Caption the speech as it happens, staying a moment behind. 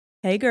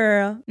Hey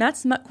girl,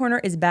 Matt's Smut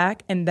Corner is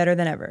back and better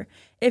than ever.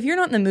 If you're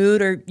not in the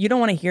mood or you don't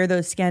want to hear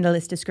those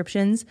scandalous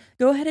descriptions,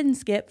 go ahead and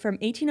skip from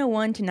 1801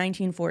 to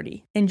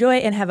 1940. Enjoy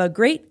and have a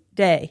great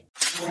day.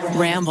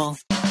 Ramble.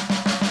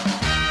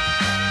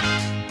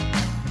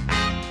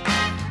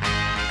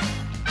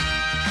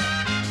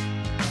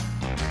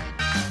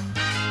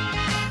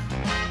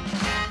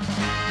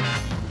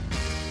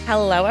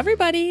 Hello,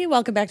 everybody.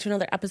 Welcome back to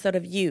another episode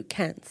of You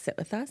Can Sit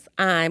With Us.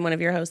 I'm one of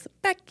your hosts,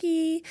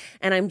 Becky,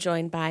 and I'm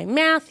joined by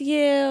Matthew.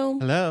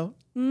 Hello.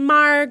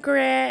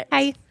 Margaret.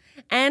 Hi.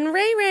 And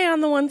Ray Ray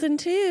on the ones and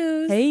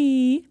twos.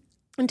 Hey.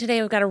 And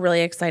today we've got a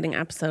really exciting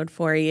episode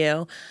for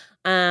you.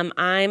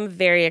 I'm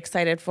very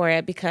excited for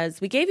it because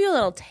we gave you a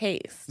little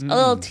taste, a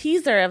little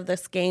teaser of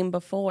this game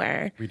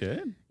before. We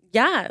did?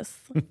 Yes.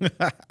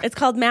 It's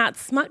called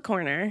Matt's Smut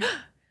Corner.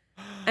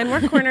 And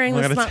we're cornering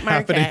the smut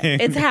market.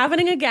 It's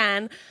happening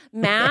again.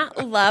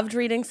 Matt loved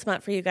reading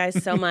smut for you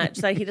guys so much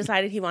that he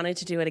decided he wanted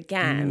to do it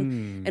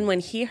again. And when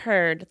he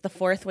heard the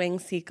Fourth Wing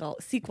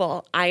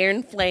sequel,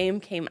 Iron Flame,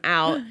 came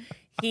out,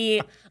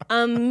 he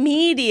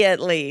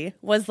immediately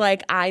was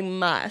like, I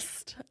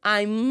must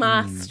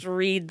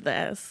read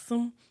this.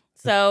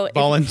 So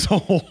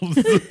Voluntold.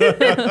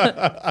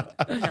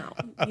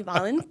 No, he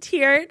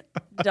volunteered.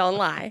 Don't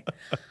lie.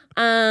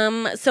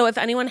 So if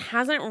anyone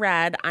hasn't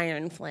read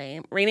Iron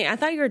Flame, Rainey, I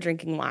thought you were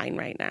drinking wine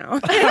right now.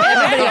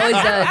 Everybody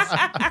always does.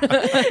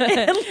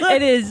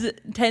 It is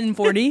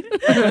 10:40.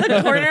 The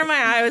corner of my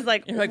eye was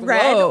like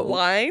red whoa.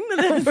 wine.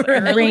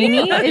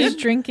 Rainey is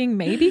drinking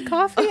maybe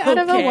coffee out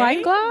of a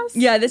wine glass.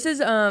 Yeah, this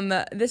is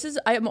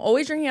I'm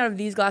always drinking out of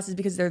these glasses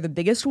because they're the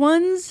biggest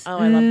ones. Oh,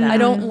 I love that. I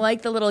don't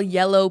like the little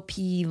yellow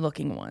pea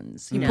looking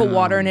ones. You put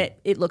water in it,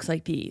 it looks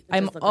like pee.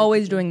 I'm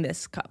always doing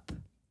this cup.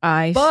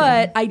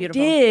 But I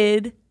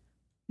did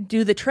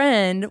do the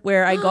trend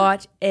where I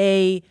got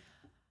a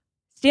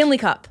Stanley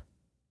cup.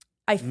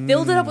 I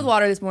filled it up with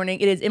water this morning.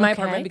 It is in my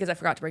apartment because I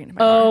forgot to bring it to my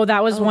car. Oh,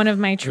 that was one of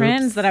my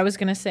trends that I was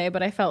going to say,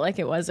 but I felt like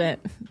it wasn't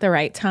the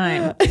right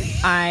time.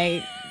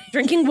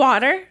 Drinking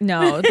water?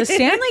 No, the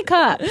Stanley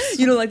cups.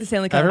 You don't like the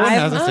Stanley cup? Everyone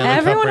has a Stanley cup.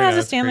 Everyone right has now.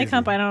 a Stanley It's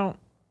cup. crazy.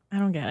 I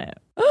don't get it.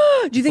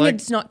 Do you think like-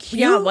 it's not cute?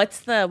 Yeah,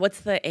 what's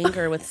the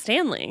anger with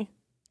Stanley?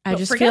 I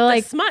just Forget feel the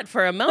like smut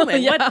for a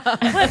moment. Yeah.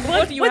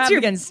 What do you have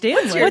against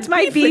Stanley? what's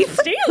my beef? with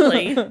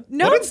Stanley?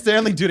 No, What did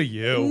Stanley do to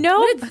you? no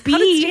How beef.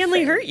 did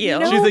Stanley hurt you?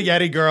 No. She's a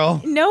Yeti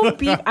girl. No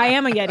beef. I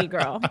am a Yeti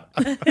girl.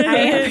 I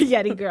am a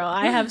Yeti girl.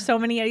 I have so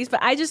many Yetis,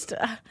 but I just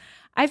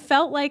I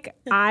felt like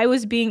I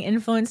was being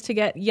influenced to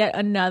get yet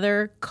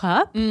another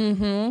cup.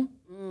 And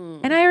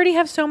I already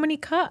have so many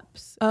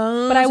cups.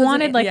 But I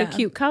wanted like a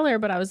cute color,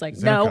 but I was like,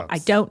 Zero no, cups. I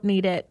don't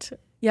need it.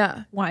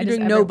 Yeah. Why You're does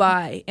doing no everyone-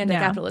 buy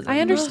anti-capitalism.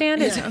 I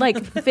understand it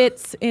like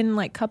fits in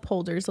like cup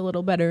holders a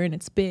little better and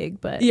it's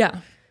big, but Yeah.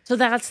 So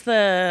that's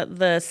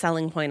the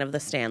selling point of the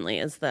Stanley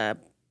is the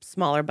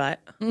smaller butt.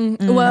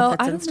 Well,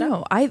 fits I in don't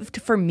stuff. know.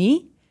 For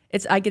me,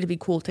 I get to be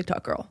cool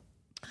TikTok girl.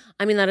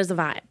 I mean, that is a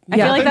vibe. I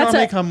feel like They that's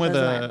normally a come with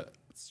That's a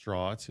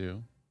straw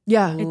too.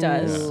 Yeah. it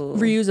does.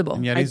 Reusable.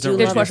 And I Yetis do don't love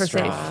really dishwasher do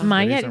safe. straws.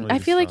 My Yetis Yeti. don't really I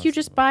do feel like you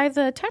straws. just buy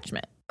the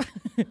attachment.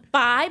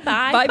 Bye.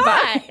 Buy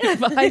the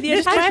Just buy the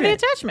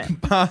attachment.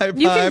 attachment. Bye,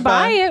 You can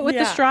buy bye. it with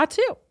Yeah. the straw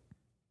too.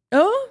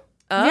 Oh.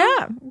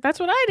 Yeah, that's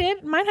what I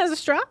did. Mine has a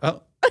straw.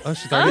 Oh,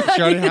 she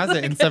already has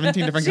it in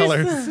 17 different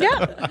colors.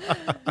 Yeah.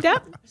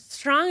 Yep.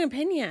 Strong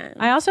opinion.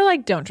 I also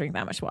like don't drink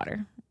that much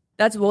water.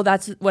 That's what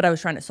I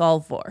was trying to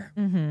solve for.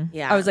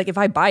 Yeah. I was like, if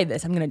I buy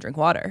this, I'm going to drink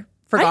water.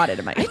 Forgot it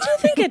in my I do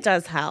think it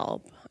does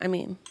help. I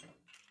mean,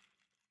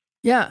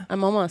 Yeah.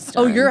 I'm almost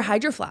Oh, done. you're a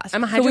Hydro Flask.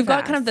 I'm a So Hydro we've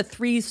got Flask. kind of the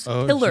three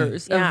Oh,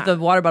 pillars Yeah. of the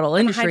water bottle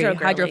industry. Hydro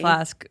Hydro girly.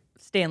 Flask,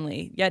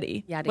 Stanley,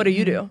 Yeti. Yeti. What do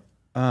you do?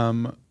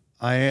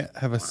 I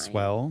have a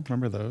swell.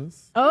 Remember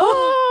those?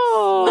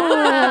 Oh,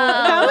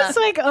 that was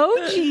like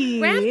OG.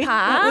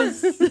 Grandpa.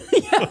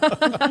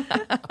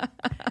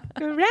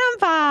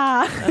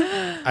 Grandpa.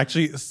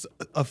 Actually,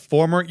 a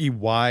former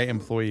EY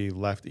employee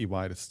left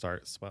EY to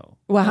start Swell.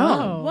 Wow.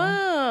 Oh.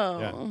 Whoa.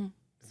 Yeah. Isn't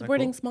that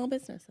Supporting cool? small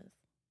businesses.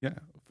 Yeah,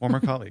 former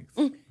colleagues.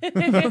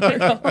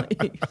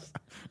 I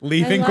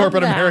Leaving love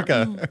corporate that.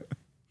 America.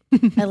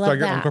 love Start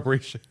your own that.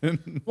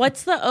 corporation.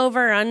 What's the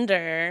over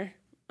under?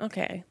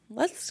 Okay,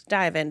 let's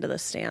dive into the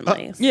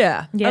Stanleys.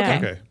 Yeah. Yeah.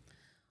 Okay,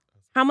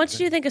 How much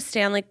do you think a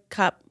Stanley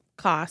Cup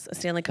costs? A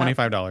Stanley Cup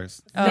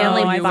 $25.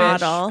 Stanley I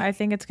bottle. wish. I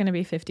think it's going to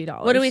be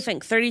 $50. What do we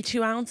think?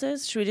 32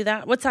 ounces? Should we do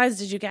that? What size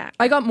did you get?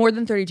 I got more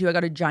than 32. I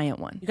got a giant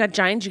one. You got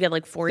giant? You get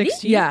like 40?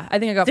 60? Yeah, I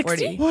think I got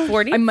 60? 40.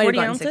 40? I might have 40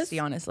 gotten ounces? 60,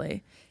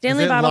 honestly.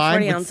 Stanley Is it bottle, lined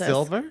 40 with ounces.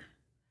 silver?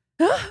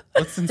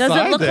 What's inside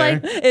Does it look there?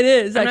 like? It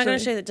is, I'm not actually. going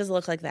to say that. Does it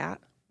look like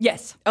that?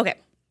 Yes. Okay.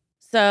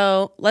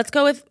 So let's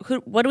go with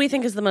what do we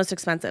think is the most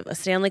expensive? A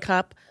Stanley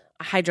Cup,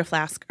 a Hydro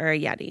Flask, or a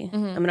Yeti?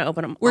 I'm going to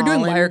open them We're all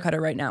doing in. wire cutter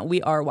right now.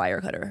 We are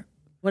wire cutter.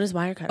 What is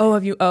Wirecutter? Oh,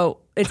 have you? Oh,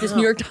 it's this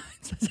New York Times.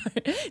 Sorry.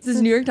 It's this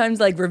New York Times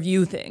like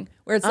review thing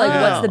where it's like,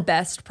 what's the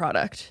best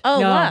product? Oh,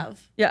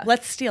 love. Yeah.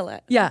 Let's steal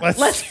it. Yeah.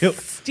 Let's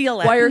steal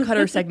it. Wire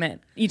cutter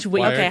segment each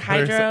week. Okay,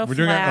 hydro. We're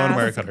doing our own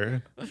wire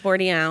cutter.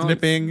 40 ounce.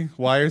 Snipping,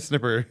 wire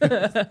snipper,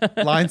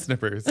 line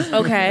snippers.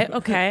 Okay.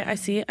 I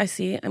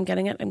see. I'm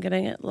getting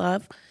it.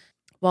 Love.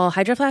 Well,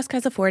 Hydro Flask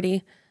has a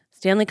 40,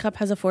 Stanley Cup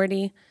has a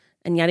 40,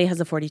 and Yeti has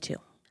a 42.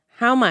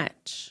 How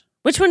much?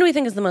 Which one do we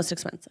think is the most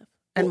expensive,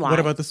 and why? What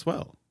about the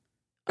Swell?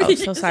 Oh,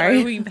 so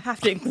sorry. We have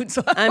to include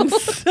Swell. I'm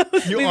so,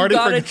 You already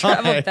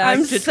forgot.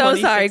 I'm so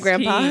sorry,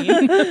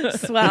 Grandpa.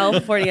 Swell,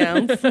 40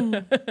 ounce.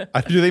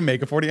 Do they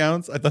make a 40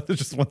 ounce? I thought there's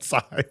just one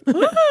size.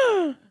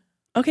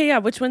 Okay, yeah.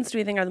 Which ones do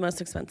we think are the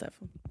most expensive,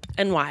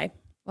 and why?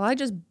 Well, I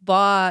just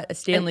bought a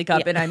Stanley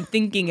Cup and I'm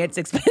thinking it's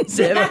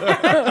expensive.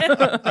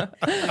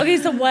 Okay,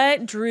 so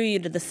what drew you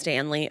to the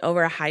Stanley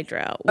over a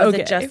Hydro? Was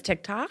it just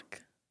TikTok?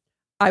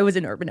 I was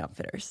in Urban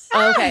Outfitters.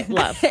 Okay,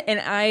 love.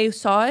 And I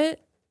saw it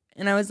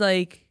and I was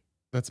like,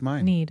 That's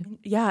mine.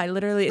 yeah, I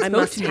literally, it I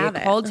spoke must to me, have it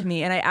it. called to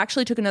me. And I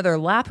actually took another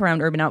lap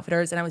around Urban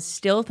Outfitters and I was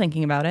still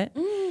thinking about it.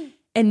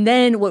 And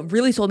then what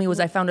really sold me was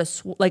I found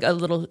a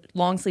little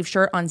long sleeve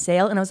shirt on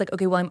sale. And I was like,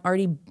 okay, well, I'm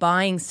already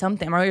buying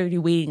something. I'm already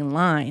waiting in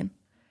line.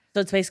 So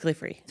it's basically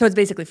free. So it's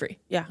basically free.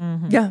 Yeah.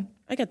 Yeah.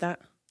 I get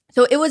that.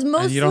 So it was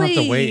mostly. And you don't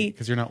have to wait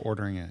because you're not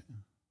ordering it.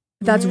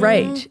 That's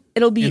right.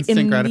 It'll be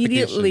Instant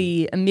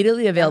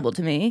immediately available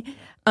to me.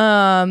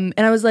 And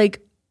I was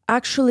like,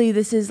 actually,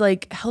 this is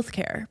like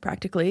healthcare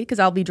practically because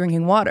I'll be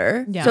drinking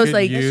water. Yeah. So it's You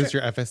like use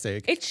your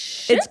FSA. It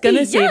should It's gonna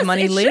be, save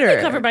money it later. Should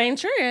be covered by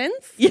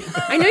insurance. Yeah.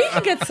 I know you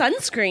can get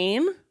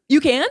sunscreen.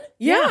 You can?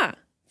 Yeah.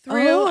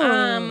 Through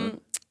Oh.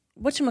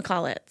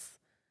 whatchamacallits.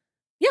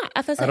 Yeah,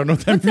 FSA. I don't know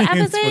what that What's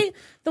means, the FSA?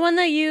 The one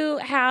that you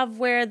have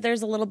where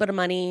there's a little bit of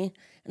money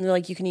and they're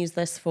like, you can use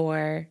this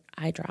for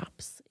eye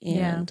drops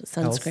and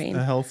sunscreen.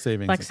 A health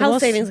savings. Flexible.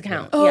 Health savings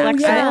account. Oh, yeah.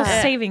 Flexible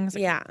yeah. savings.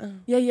 Yeah.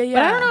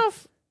 Yeah.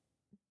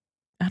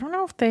 But I don't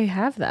know if they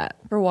have that.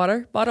 For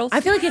water bottles?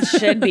 I feel like it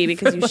should be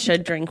because you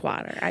should drink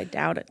water. I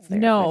doubt it's there.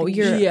 No,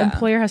 your Yeah.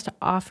 employer has to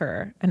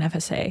offer an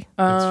FSA.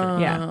 That's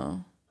true. Yeah.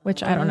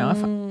 Which I don't know if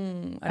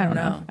I don't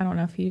know. I don't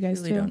know if you guys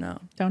Really do. don't know.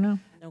 Don't know.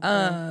 No.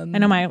 I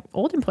know my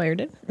old employer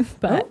did,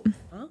 but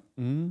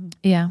Mm.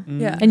 yeah.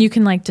 Yeah. And you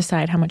can like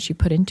decide how much you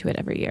put into it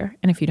every year.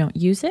 And if you don't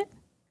use it,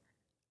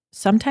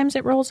 sometimes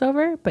it rolls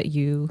over, but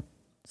you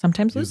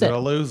sometimes lose Use it it. or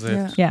lose it.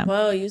 Yeah. Yeah.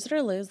 Whoa, use it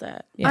or lose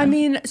it. Yeah. I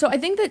mean, so I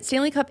think that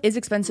Stanley Cup is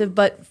expensive,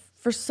 but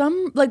for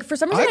some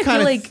reason, I feel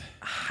kinda like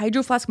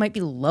Hydro Flask might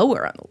be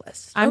lower on the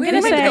list. I'm Okay, gonna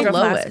it might be say the Hydro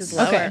Flask is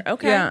lowest. lower.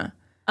 Okay. Yeah.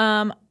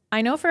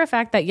 I know for a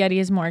fact that Yeti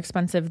is more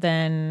expensive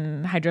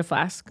than Hydro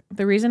Flask.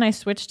 The reason I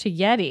switched to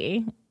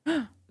Yeti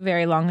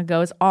very long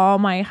ago is all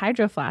my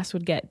Hydro Flasks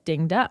would get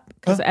dinged up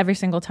because every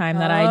single time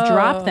that I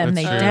drop them,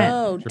 That's they true. dent.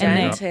 Oh, Sure.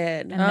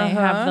 dented. And they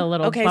have the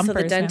little Okay, bumpers.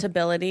 so the now.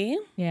 dentability.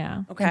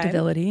 Yeah. Okay.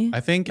 Dentability.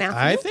 I think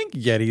Matthew?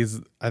 Yeti's.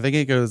 I think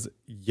it goes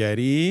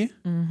Yeti,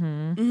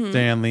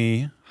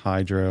 Stanley,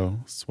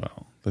 Hydro,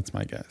 Swell. That's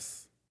my guess.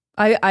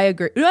 I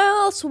agree.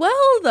 Well,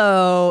 Swell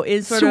though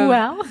is sort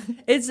Swell? of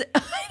it's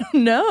I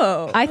don't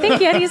know. I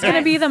think Yeti is going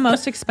to be the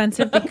most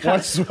expensive because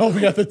Watch Swell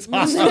be at the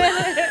top. 6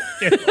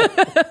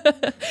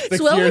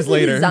 Swell years has the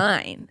later.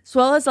 design.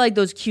 Swell has like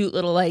those cute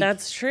little like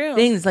That's true.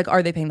 things. Like,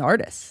 are they paying the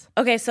artists?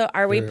 Okay, so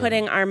are we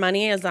putting our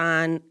money is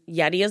on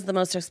Yeti is the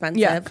most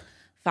expensive, Yeah.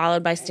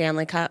 followed by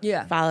Stanley Cup,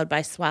 Yeah. followed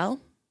by Swell?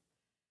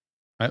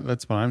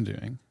 That's what I'm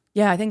doing.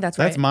 Yeah, I think that's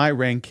That's right. my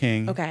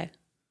ranking. Okay.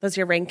 That's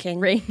your ranking.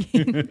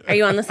 Ranking. Are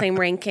you on the same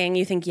ranking?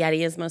 You think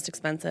Yeti is most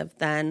expensive,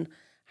 then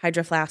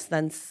Hydro Flask,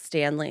 then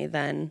Stanley,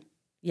 then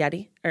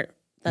Yeti? Or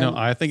then No,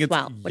 I think it's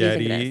Swell? What do you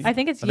think it Yeti. is? I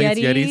think it's I think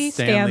Yeti, it's Yeti,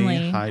 Stanley,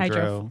 Stanley,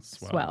 Hydro,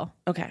 Swell. Swell.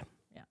 Okay.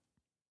 Yeah.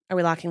 Are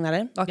we locking that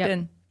in? Locked Yep.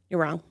 in. You're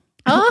wrong.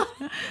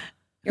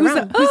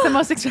 Who's the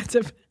most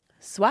expensive?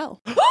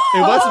 Swell. It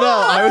was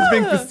Swell. I was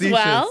being facetious.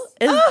 Swell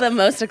is the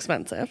most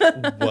expensive.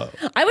 Whoa.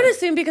 I would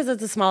assume because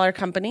it's a smaller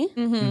company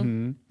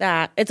Mm-hmm.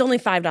 that it's only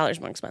 $5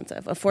 more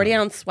expensive. A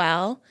 40-ounce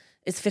Swell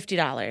is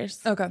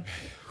 $50. Okay.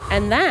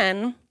 And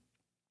then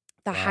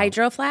the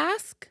Hydro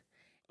Flask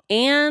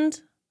and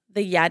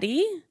the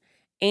Yeti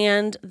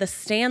and the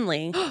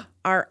Stanley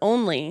are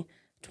only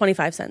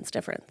 25 cents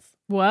difference.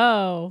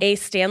 Whoa. A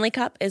Stanley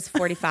Cup is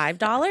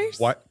 $45.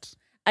 What?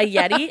 A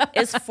Yeti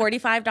is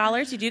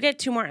 $45. You do get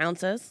 2 more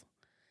ounces.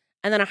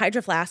 And then a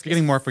Hydro Flask You're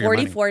getting is more for your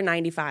money.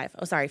 $44.95.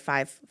 Oh, sorry,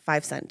 5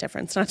 cent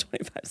difference, not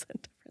 25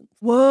 cent difference.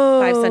 Whoa.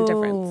 5 cent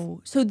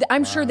difference. So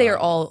I'm sure they are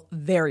all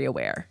very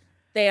aware.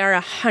 They are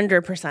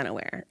 100%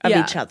 aware of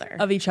Yeah, each other.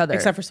 of each other.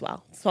 Except for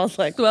Swell. Swell's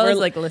like, Swell is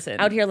we're like, listen.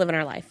 out here living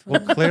our life.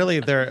 Well, clearly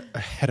they're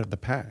ahead of the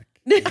pack.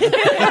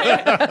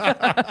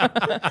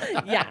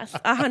 Yes,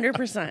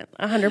 100%.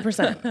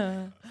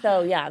 100%.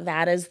 So yeah,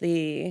 that is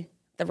the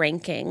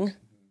ranking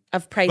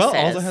of prices.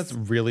 Well, also has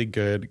really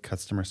good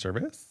customer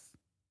service.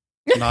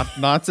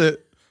 Not to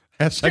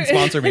hashtag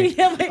sponsor me.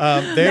 Yeah, like, they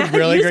have Matt,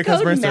 really use great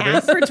code customer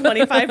Matt service. for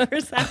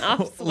 25%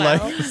 off Swell.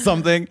 Like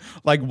something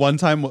like one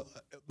time,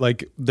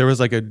 like there was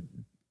like a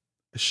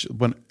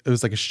when it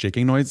was like a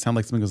shaking noise, it sounded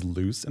like something was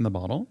loose in the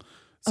bottle.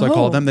 So I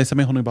called them. They sent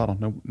me a whole new bottle.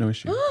 No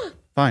issue.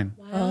 Fine.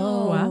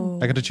 Wow.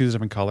 I got to choose a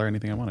different color,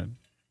 anything I wanted.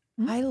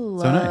 I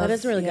love nice. That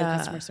is really good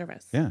customer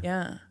service.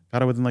 Yeah.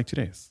 Got it within like 2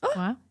 days.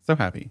 Wow. So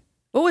happy.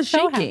 What was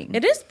So shaking?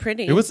 It is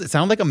pretty. It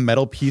sounded like a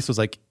metal piece was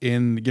like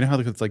in, you know how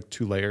it's like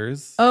 2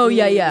 layers? Oh,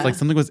 yeah. It's like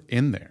something was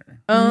in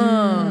there.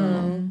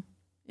 Oh.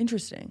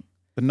 Interesting.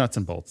 The nuts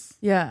and bolts.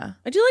 Yeah.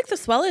 I do like the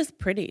swell is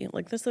pretty.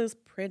 Like this is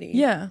pretty.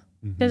 Yeah.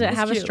 Does it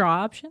have a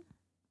straw option?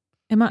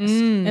 It must.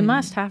 It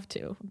must have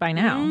to by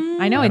now.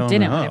 I know I it don't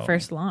didn't when know. it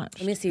first launched.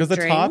 Let me see. Because the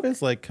drink. top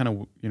is like kind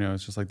of,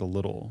 it's just like the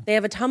little. They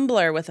have a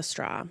tumbler with a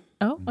straw.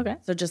 Oh, okay.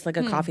 So just like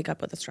a coffee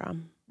cup with a straw.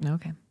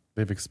 Okay.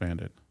 They've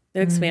expanded.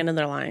 They've expanded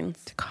their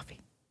lines. To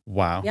coffee.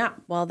 Wow. Yeah.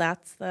 Well,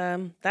 that's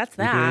that. That's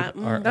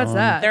Our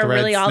that. They're own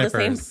really all the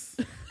thread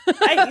same. snippers.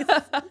 Nice. We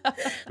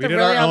They're did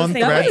really our all the own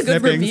same. That was thread a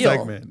good snipping reveal.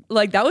 segment.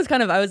 Like that was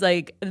kind of, I was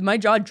like, my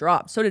jaw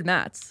dropped. So did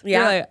Matt's.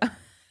 Yeah.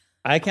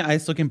 I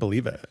still can't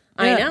believe it.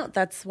 I know.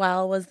 That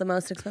swell was the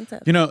most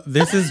expensive.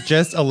 This is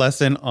just a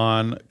lesson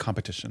on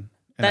competition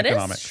and That is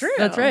economics. true.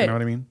 That's right. You know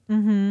what I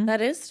mean?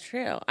 That is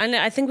true. And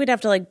I think we'd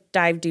have to like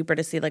dive deeper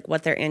to see like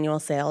what their annual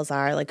sales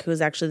are, like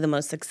who's actually the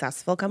most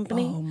successful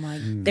company. Oh my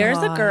There's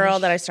a girl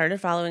that I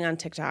started following on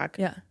TikTok.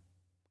 Yeah.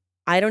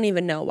 I don't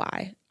even know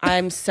why.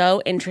 I'm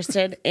so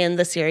interested in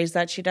the series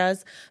that she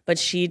does, but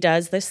she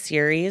does this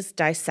series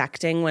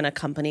dissecting when a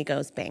company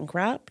goes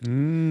bankrupt.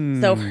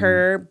 So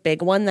her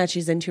big one that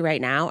she's into right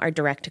now are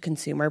direct to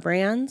consumer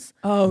brands.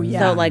 Oh yeah.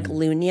 So like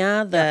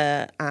Lunia,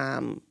 the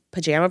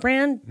pajama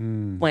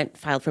brand,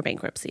 filed for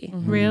bankruptcy.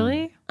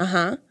 Really?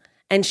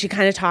 And she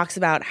kind of talks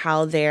about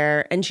how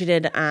and she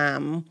did,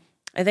 I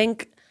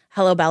think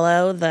Hello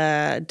Bello,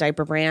 the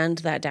diaper brand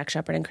that Dak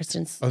Shepard and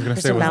Kristen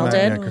Bell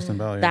did. Yeah, Kristen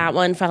Bell. Yeah. That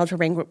one filed for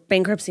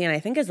bankruptcy and I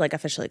think is like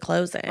officially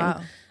closing.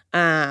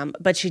 Wow.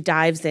 But she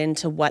dives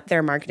into what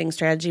their marketing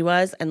strategy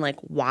was and like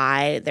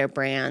why their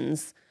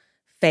brands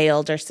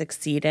failed or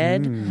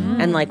succeeded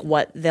and like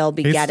what they'll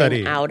be Case getting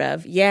study. out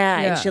of. Yeah.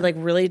 And she like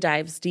really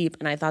dives deep.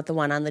 And I thought the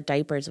one on the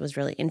diapers was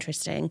really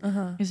interesting.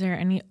 Is there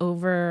any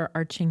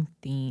overarching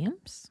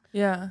themes?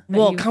 Yeah.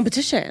 Well,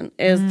 competition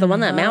is the one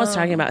that Matt was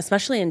talking about,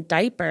 especially in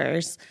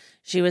diapers.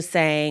 She was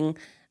saying,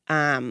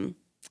 their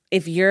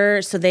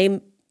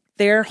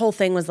whole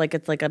thing was like,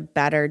 it's like a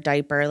better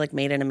diaper, like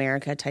made in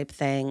America type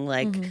thing,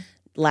 like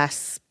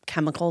less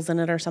chemicals in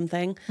it or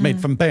something. Made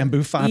from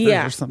bamboo fibers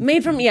or something.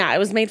 It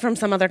was made from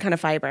some other kind of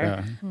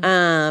fiber.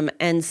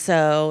 And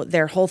so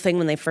their whole thing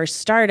when they first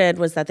started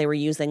was that they were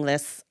using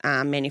this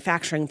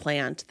manufacturing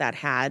plant that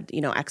had,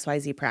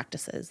 XYZ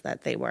practices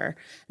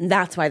and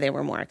that's why they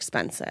were more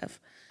expensive.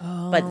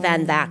 But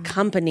then that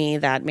company,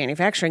 that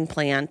manufacturing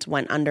plant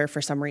went under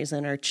for some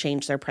reason or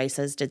changed their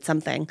prices, did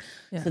something.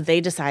 So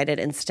they decided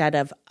instead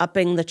of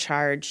upping the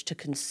charge to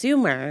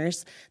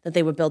consumers that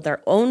they would build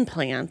their own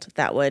plant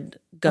that would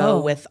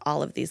go with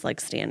all of these like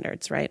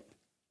standards, right?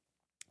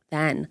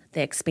 Then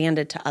they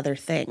expanded to other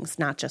things,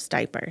 not just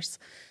diapers.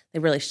 They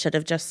really should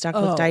have just stuck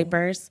with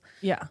diapers.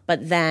 Yeah.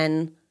 But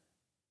then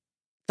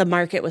the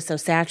market was so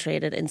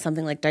saturated in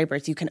something like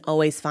diapers, you can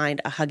always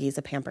find a Huggies,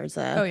 a Pampers,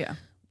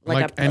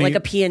 like a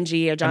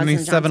P&G, a Johnson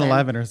 & Johnson.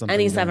 7-Eleven or something.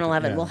 Any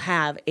 7-Eleven will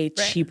have a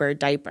cheaper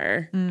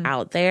diaper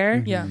out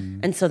there. Yeah.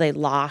 And so they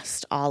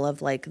lost all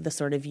of like the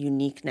sort of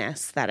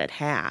uniqueness that it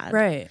had.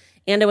 Right.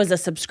 And it was a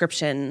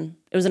subscription.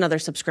 It was another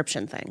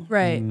subscription thing.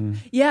 Right.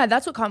 Yeah,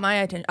 that's what caught my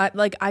attention.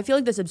 I feel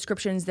like the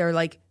subscriptions, they're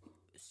like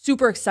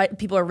super excited.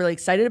 People are really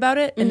excited about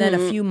it. And then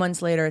a few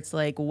months later, it's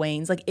like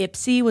wanes. Like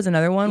Ipsy was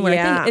another one where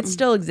I think it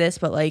still exists,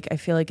 but like I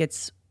feel like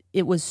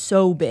it was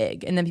so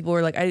big. And then people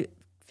were like,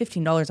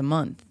 $15 a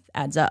month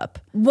adds up.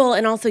 Well,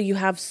 and also you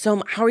have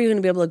how are you going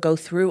to be able to go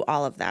through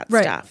all of that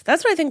stuff?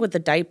 That's what I think with the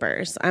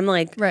diapers. I'm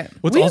like,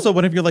 Also,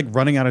 what if you're like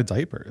running out of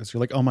diapers?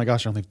 You're like, oh my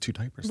gosh, I only have 2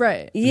 diapers.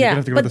 Right. And you're gonna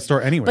have to go to the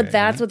store anyway. But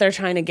that's what they're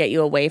trying to get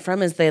you away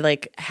from is they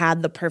like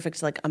had the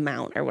perfect like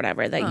amount or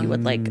whatever that you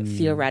would like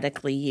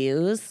theoretically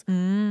use.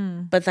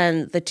 But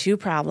then the two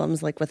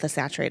problems like with the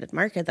saturated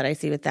market that I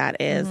see with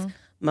that is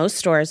most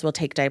stores will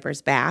take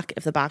diapers back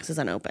if the box is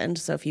unopened.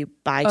 So if you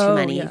buy too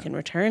many, you can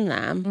return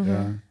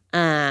them.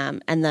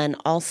 And then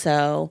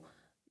also,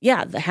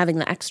 having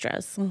the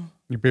extras.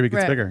 Your baby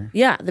gets bigger.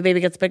 Yeah, the baby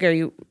gets bigger.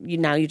 You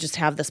now you just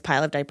have this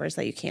pile of diapers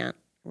that you can't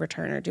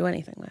return or do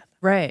anything with.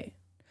 Right.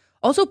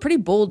 Also pretty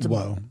bold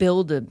to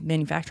build a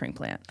manufacturing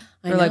plant.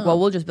 They're like, well,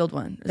 we'll just build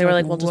one. They were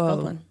like, we'll just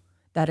build one.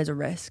 That is a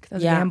risk.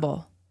 That's a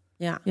gamble.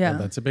 Yeah. Yeah. Well,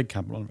 that's a big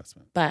capital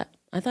investment. But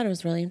I thought it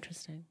was really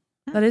interesting.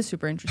 That is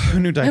super interesting. Who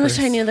knew diapers? I wish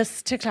I knew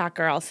this TikTok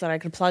girl so that I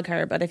could plug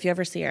her. But if you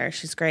ever see her,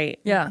 she's great.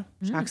 Yeah.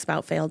 She talks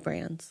about failed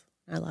brands.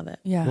 I love it.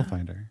 Yeah. We'll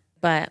find her.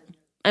 But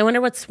I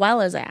wonder what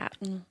Swell is at.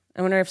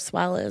 I wonder if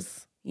Swell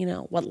is,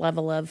 what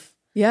level of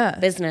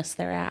business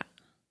they're at.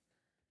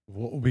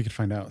 Well, we could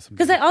find out.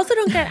 Because I also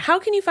don't get, how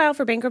can you file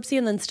for bankruptcy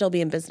and then still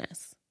be in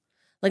business?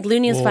 Like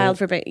Lunia's filed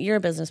for, you're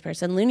a business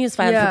person. Lunia's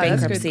filed for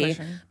bankruptcy,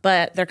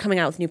 but they're coming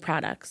out with new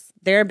products.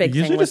 Their big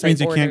thing was just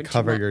means you can't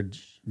cover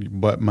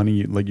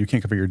you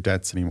can't cover your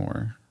debts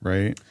anymore,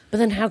 right? But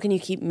then how can you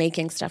keep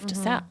making stuff to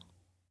sell?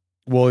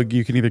 Well,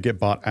 you can either get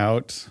bought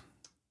out.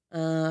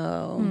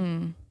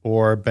 Oh.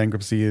 Or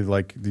bankruptcy,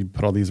 like you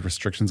put all these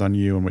restrictions on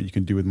you and what you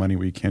can do with money,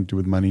 what you can't do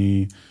with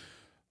money.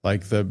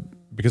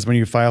 Because when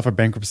you file for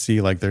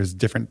bankruptcy, like there's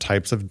different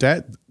types of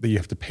debt that you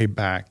have to pay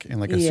back in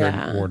like a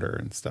certain order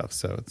and stuff.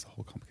 So it's a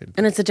whole complicated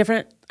thing.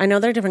 And I know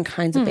there are different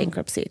kinds of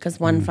bankruptcy because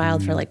one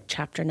filed for like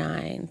chapter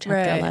 9,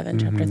 chapter 11,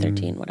 chapter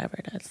 13, whatever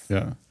it is.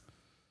 Yeah.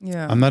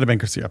 Yeah. I'm not a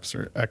bankruptcy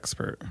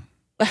expert.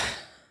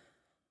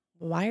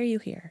 Why are you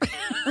here?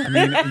 I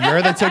mean,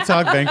 you're the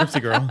TikTok bankruptcy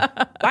girl.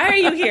 Why are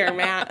you here,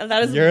 Matt?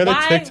 That is You're the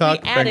why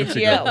TikTok we added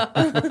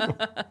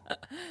bankruptcy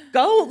you.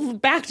 Go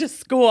back to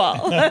school.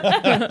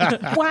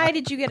 Why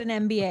did you get an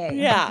MBA?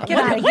 Yeah. Get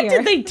out of What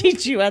here. did they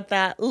teach you at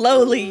that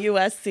lowly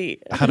USC?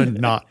 How to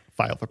not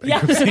file for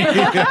bankruptcy.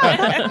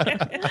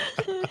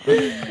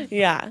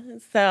 Yeah.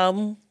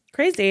 So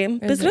crazy.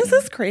 Business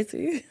is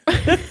crazy.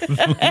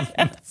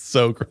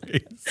 So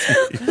crazy.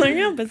 Like,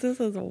 yeah, business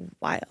is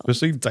wild.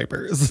 Especially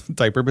diapers.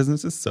 Diaper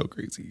business is so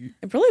crazy.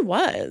 It really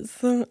was.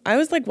 I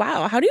was like,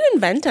 wow, how do you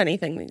invent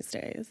anything these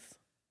days?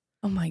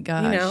 Oh my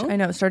gosh. You know? I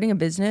know. Starting a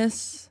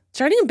business.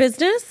 Starting a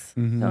business?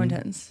 So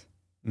intense.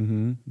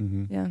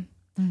 Mm-hmm. Yeah.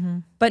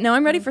 But now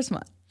I'm ready for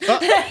smut. Oh,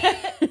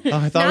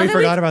 I thought Now we that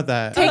forgot about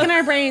that. Taking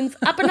our brains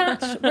up a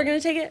notch. We're going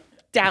to take it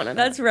down a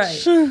notch. That's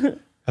right.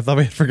 I thought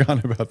we had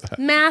forgotten about that.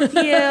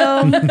 Matthew,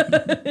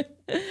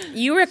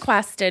 you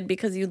requested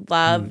because you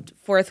loved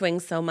Fourth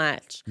Wing so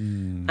much.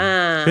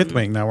 Fifth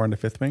Wing. Now we're on to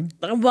Fifth Wing.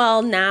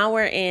 Well, now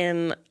we're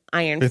in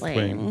Iron Fifth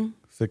Flame. Wing.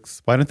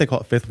 6. Why don't they call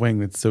it Fifth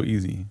Wing? It's so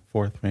easy.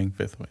 Fourth Wing,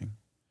 Fifth Wing.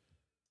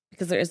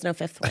 Because there is no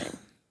fifth wing.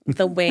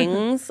 The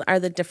wings are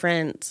the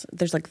different.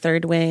 There's like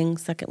third wing,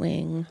 second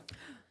wing.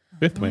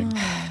 Fifth Wing.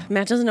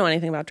 Matt doesn't know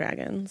anything about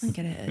dragons.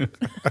 Get it.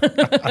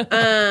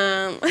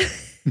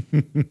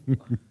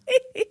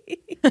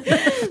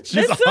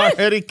 She's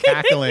already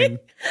cackling.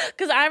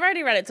 Because I've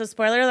already read it. So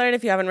spoiler alert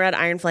if you haven't read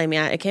Iron Flame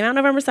yet. It came out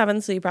November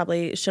 7th, so you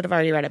probably should have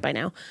already read it by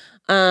now.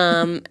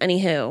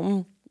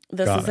 Anywho,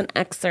 this is an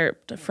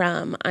excerpt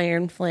from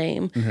Iron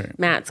Flame. Okay.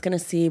 Matt's going to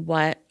see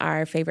what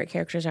our favorite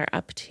characters are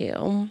up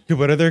to. Okay,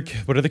 what are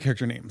the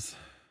character names?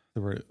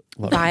 There were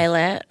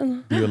Violet.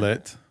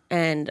 Violet.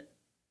 And,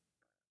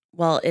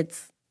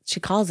 she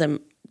calls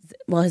him,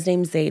 his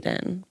name's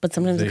Zayden, but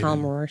sometimes they call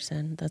him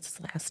Rorson. That's his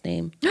last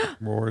name.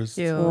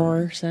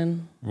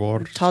 Rorson.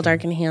 Tall,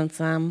 dark, and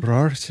handsome.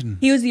 Rorson.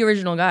 He was the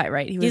original guy,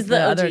 right? He was He's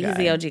the OG. other guy. He's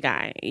the OG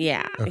guy.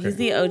 Yeah, Okay. he's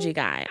the OG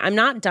guy. I'm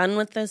not done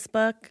with this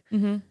book,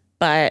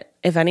 but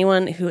if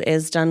anyone who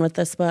is done with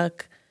this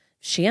book,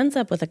 she ends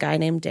up with a guy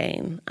named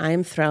Dane.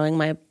 I'm throwing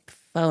my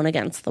phone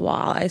against the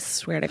wall. I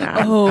swear to God.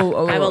 I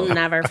will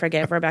never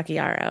forgive Rebecca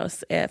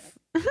Yaros if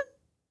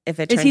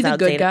it turns out Is he the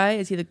good Zayden- guy?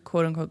 Is he the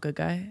quote unquote good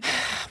guy?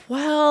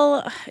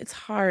 Well, it's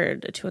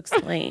hard to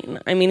explain.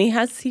 I mean, he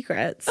has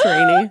secrets,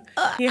 Rainey.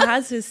 He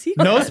has his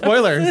secrets. No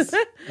spoilers.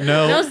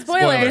 No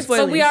spoilers.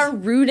 But we are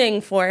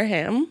rooting for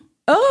him.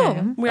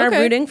 Oh, We are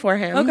rooting for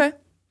him. Okay.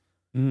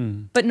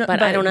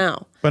 But I don't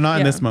know. But not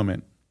in this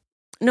moment.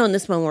 No, in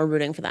this moment, we're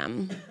rooting for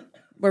them.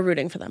 We're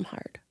rooting for them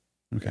hard.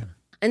 Okay.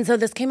 And so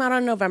this came out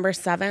on November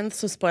 7th.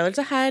 So spoilers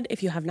ahead.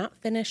 If you have not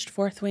finished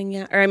Fourth Wing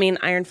yet,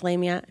 Iron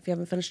Flame yet, if you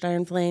haven't finished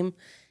Iron Flame,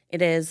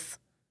 it has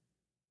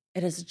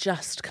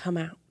just come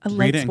out. A Read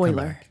light it and come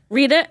spoiler. back.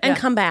 Read it and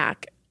come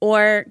back,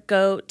 or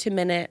go to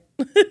minute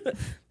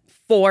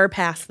 4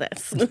 past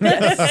this.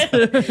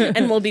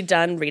 And we'll be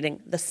done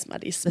reading the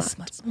smutty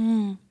smut.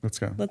 Let's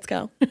go. Let's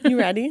go. You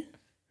ready?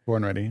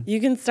 Born ready. You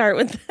can start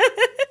with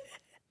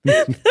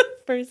the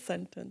first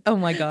sentence. Oh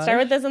my god. Start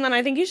with this, and then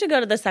I think you should go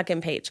to the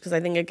second page because I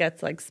think it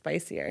gets like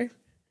spicier.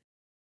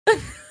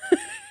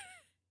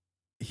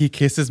 He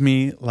kisses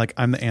me like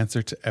I'm the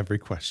answer to every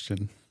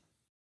question.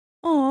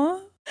 Aw.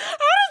 How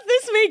does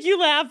this make you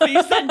laugh? But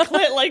you said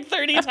clit like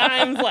 30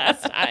 times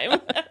last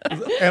time.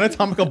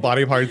 Anatomical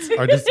body parts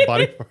are just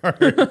body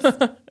parts.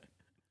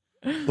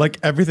 Like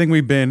everything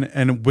we've been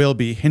and will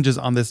be hinges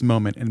on this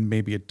moment, and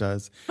maybe it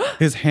does.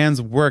 His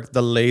hands work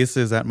the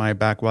laces at my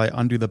back while I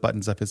undo the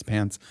buttons of his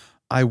pants.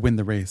 I win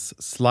the race,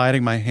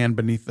 sliding my hand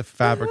beneath the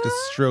fabric to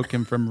stroke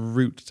him from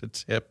root to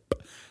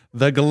tip.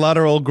 The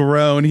guttural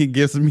groan he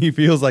gives me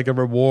feels like a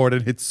reward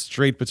and hits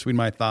straight between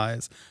my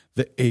thighs,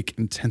 the ache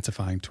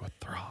intensifying to a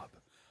throb.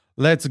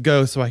 Let's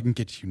go so I can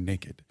get you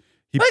naked.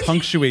 He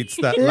punctuates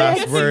that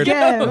last word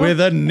with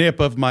a nip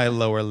of my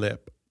lower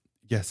lip.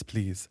 Yes,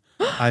 please.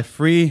 I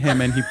free him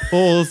and he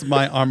pulls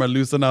my armor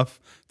loose enough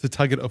to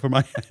tug it over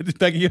my head.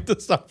 Becky, you have to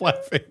stop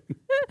laughing.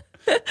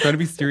 Trying to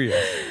be serious.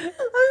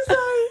 I'm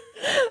sorry.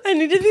 I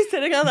need to be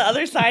sitting on the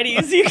other side of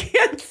you so you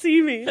can't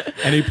see me.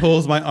 And he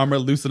pulls my armor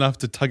loose enough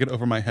to tug it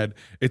over my head.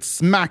 It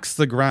smacks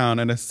the ground,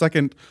 and a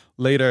second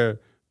later,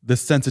 the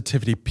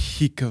sensitivity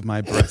peak of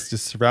my breast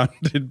is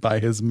surrounded by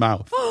his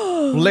mouth,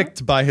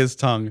 licked by his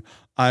tongue.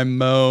 I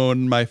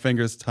moan, my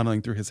fingers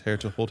tunneling through his hair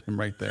to hold him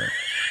right there.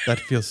 That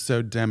feels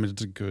so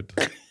damaged good.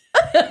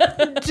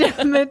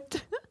 Damn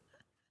it.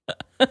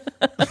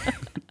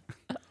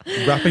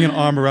 Wrapping an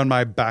arm around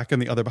my back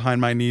and the other behind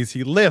my knees,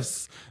 he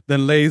lifts,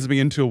 then lays me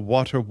into a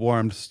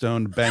water-warmed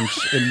stone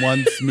bench in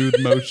one smooth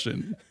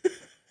motion.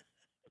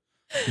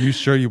 You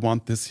sure you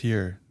want this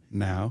here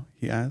now?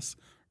 He asks,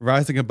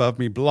 rising above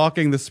me,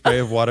 blocking the spray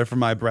of water from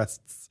my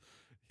breasts.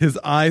 His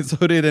eyes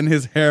hooded and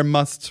his hair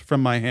mussed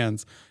from my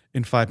hands.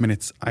 In 5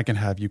 minutes, I can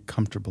have you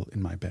comfortable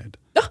in my bed.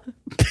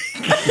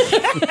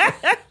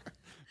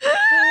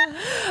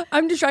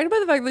 I'm distracted by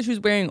the fact that she was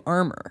wearing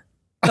armor.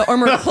 The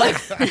armor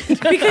clips.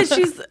 because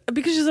she's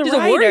a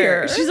rider.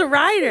 warrior. She's a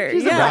rider.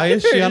 Why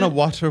is she on a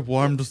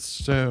water-warmed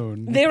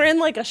stone? They were in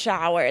like a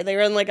shower. They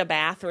were in like a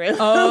bathroom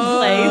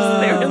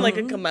place. They were in like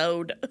a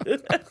commode.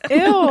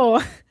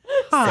 Ew.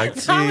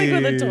 Sexy. Not like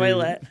with a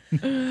toilet.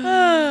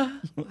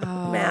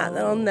 Matt,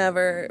 that'll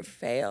never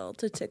fail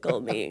to tickle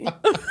me.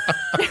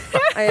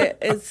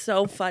 It's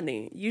so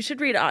funny. You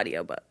should read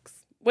audiobooks.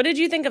 What did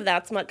you think of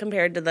that smut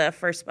compared to the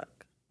first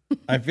book?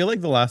 I feel like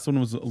the last one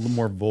was a little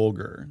more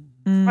vulgar.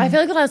 I feel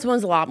like the last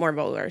one's a lot more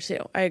vulgar too.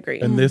 I agree.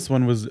 And this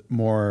one was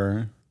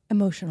more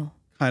Emotional.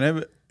 kind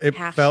of, it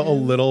Passion. felt a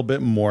little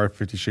bit more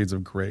 50 Shades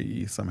of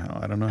Grey somehow.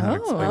 I don't know how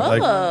to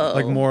explain it.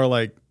 Like more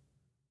like,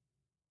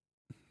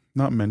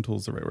 not mental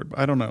is the right word, but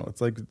I don't know. It's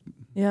like,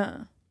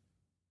 Yeah.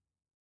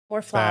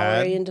 More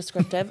flowery Bad. and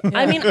descriptive.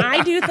 I mean,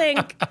 I do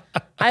think,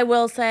 I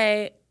will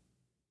say,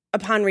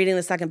 upon reading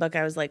the second book,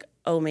 I was like,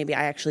 oh, maybe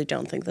I actually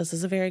don't think this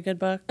is a very good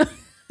book.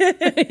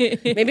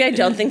 Maybe I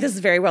don't think this is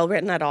very well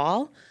written at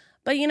all.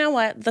 But you know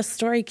what? The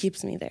story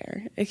keeps me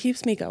there. It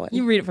keeps me going.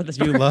 You read it for the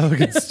story. you love a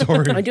good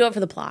story. I do it for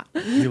the plot.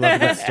 You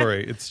love a good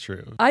story. It's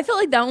true. I felt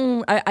like that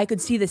one, I could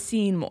see the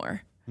scene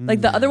more.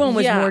 Like the other one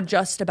was more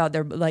just about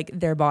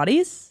their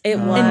bodies. It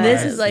was. And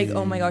this is like,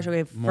 oh my gosh,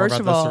 okay, More first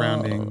about of all. the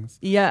surroundings.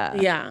 Yeah.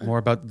 Yeah. More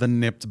about the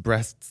nipped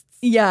breasts.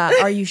 Yeah.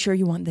 Are you sure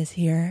you want this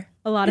here?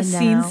 A lot of And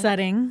scene now?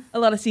 setting. A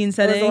lot of scene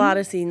There setting. was a lot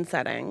of scene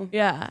setting.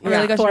 Yeah. I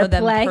really got to know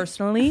them Foreplay.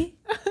 personally.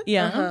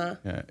 Yeah. Uh-huh.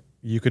 Yeah.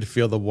 You could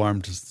feel the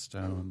warmth of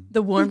stone.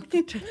 The warmth.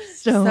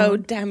 So So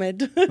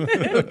damned.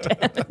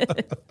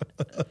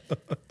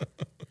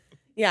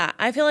 Yeah,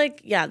 I feel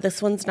like,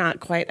 this one's not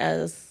quite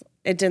as,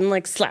 it didn't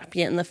like slap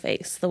you in the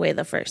face the way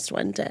the first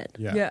one did.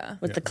 Yeah.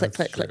 With the click,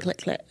 click, that's click, true. click,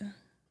 click.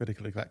 Click,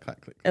 click, clack,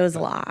 clack, click. It was a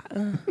lot.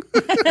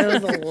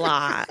 It was a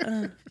lot.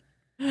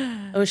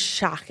 It was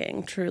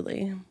shocking,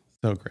 truly.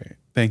 So great.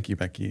 Thank you,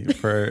 Becky,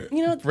 for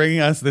You know, bringing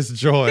us this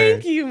joy.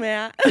 Thank you,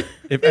 Matt.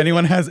 If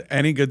anyone has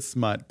any good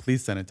smut,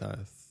 please send it to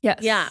us. Yes.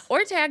 Yeah,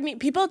 or tag me.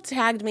 People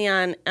tagged me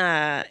on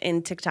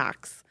in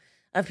TikToks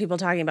of people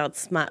talking about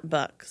smut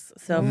books.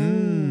 So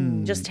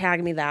just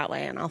tag me that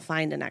way, and I'll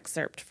find an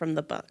excerpt from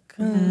the book.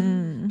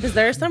 Because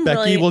there's some Becky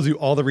really. will do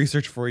all the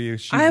research for you.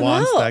 She I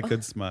wants will. that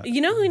good smut.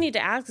 You know who we need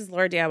to ask is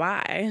Laura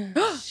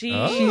DIY. She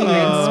Oh.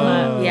 reads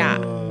smut.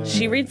 Yeah,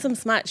 she reads some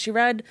smut. She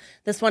read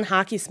this one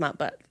hockey smut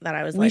book that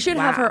I was like, We should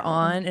have wow. her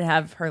on and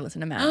have her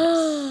listen to Max.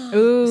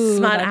 Ooh.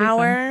 Smut that'd be fun.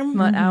 hour.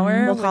 Smut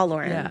hour. We'll call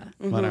Lauren. Yeah.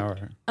 Smut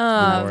hour.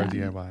 Laura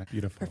DIY.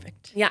 Beautiful.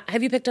 Perfect. Yeah.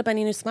 Have you picked up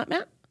any new smut,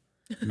 Matt?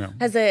 No.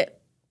 Has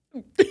it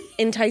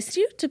enticed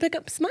you to pick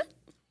up smut?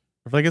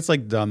 I feel like it's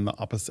like done the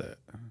opposite.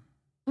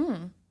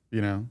 You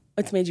know?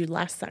 It's made you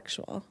less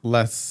sexual.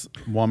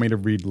 Want me to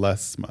read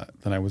less smut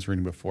than I was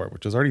reading before,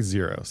 which was already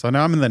 0. So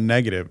now I'm in the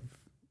negative.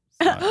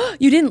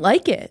 You didn't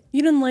like it.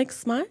 You didn't like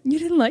smut? You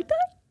didn't like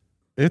that?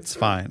 It's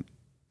fine.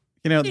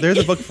 You know, there's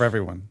a book for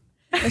everyone.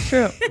 That's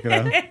true. You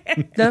know?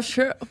 That's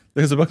true.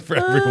 There's a book for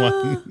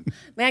everyone.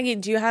 Maggie,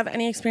 do you have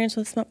any experience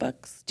with smut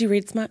books? Do you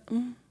read smut?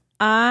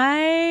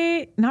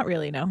 Not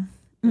really, no.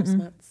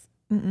 Smuts.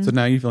 So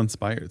now you feel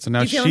inspired. So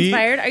now You feel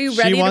inspired? Are you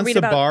ready she to wants read to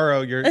about-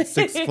 borrow your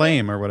Sixth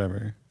Flame or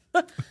whatever.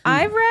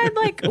 I've read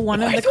like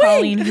one of the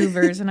Colleen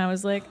Hoovers, and I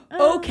was like,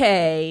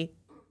 Okay.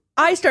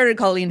 I started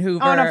Colleen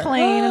Hoover. on a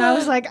plane, and I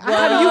was like, I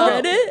Have don't you know.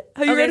 read it?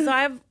 Have you read Okay,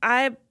 it? so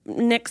I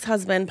Nick's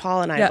husband,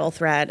 Paul, and I Yeah.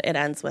 both read It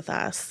Ends With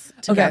Us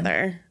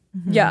together.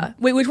 Yeah.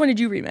 Wait, which one did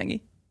you read,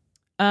 Maggie?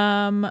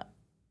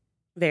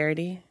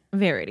 Verity.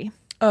 Verity.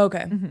 Oh,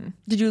 okay. What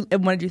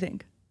did you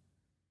think?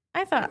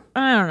 I thought,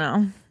 I don't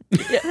know.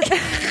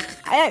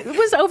 It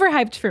was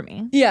overhyped for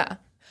me. Yeah.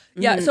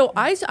 Yeah. So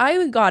I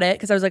got it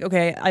because I was like,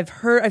 okay,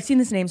 I've seen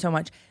this name so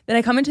much. Then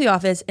I come into the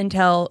office and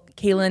tell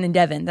Kaylin and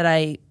Devin that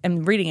I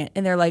am reading it.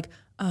 And they're like,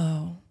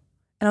 oh.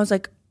 And I was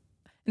like,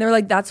 and they were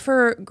like, that's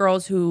for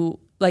girls who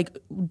like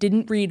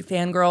didn't read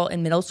Fangirl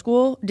in middle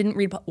school, didn't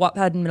read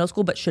Wattpad in middle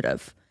school, but should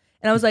have.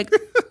 And I was like,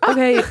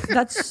 okay,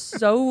 that's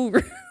so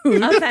rude.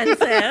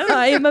 Offensive.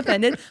 I am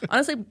offended.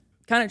 Honestly,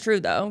 kind of true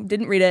though.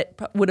 Didn't read it,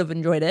 would have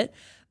enjoyed it.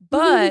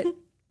 But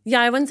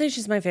Yeah, I wouldn't say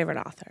she's my favorite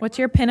author. What's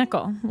your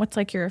pinnacle? What's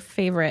like your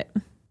favorite?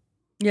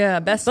 yeah,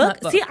 best book?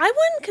 smut book. See, I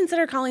wouldn't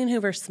consider Colleen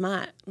Hoover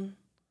smut.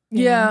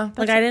 Yeah.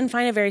 Like I didn't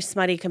find it very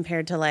smutty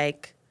compared to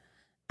like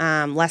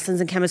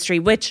Lessons in Chemistry,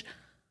 which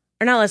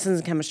or not Lessons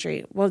in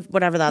Chemistry, well,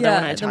 whatever the other Yeah,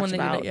 one I the talked one that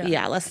you about. did,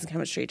 Yeah, Lessons in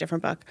Chemistry,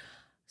 different book.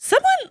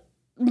 Someone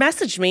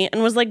messaged me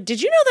and was like,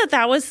 "Did you know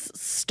that was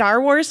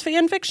Star Wars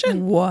fan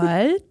fiction?"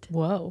 What?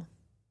 Whoa.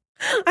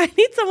 I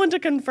need someone to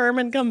confirm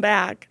and come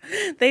back.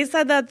 They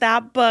said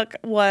that book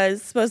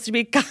was supposed to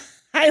be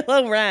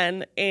Kylo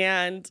Ren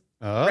and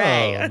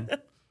Rey. And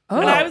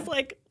I was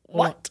like,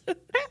 what?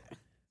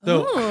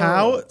 So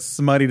how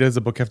smutty does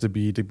a book have to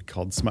be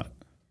called smut?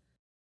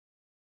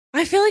 I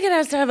I feel like it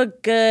has to have a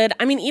good,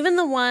 I mean, even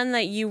the one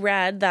that you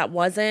read that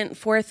wasn't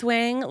Fourth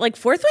Wing, like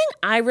Fourth Wing,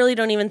 I really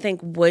don't even think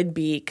would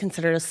be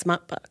considered a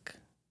smut book.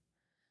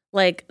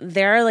 Like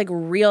there are like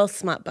real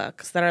smut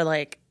books that are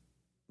like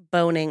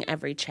boning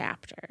every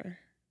chapter,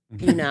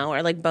 you know,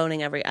 or like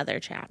boning every other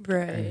chapter.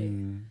 Right.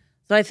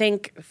 So I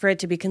think for it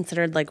to be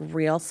considered like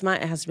real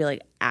smut, it has to be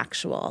like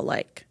actual,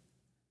 like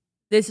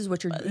this is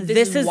what you're.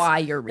 This is why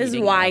you're reading.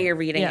 This is why you're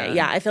reading it.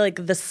 Yeah, I feel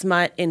like the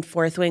smut in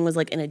Fourth Wing was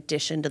like in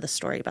addition to the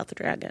story about the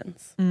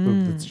dragons.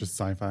 It's just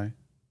sci-fi.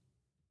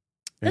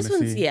 This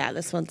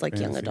one's like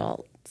young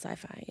adult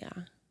sci-fi. Yeah,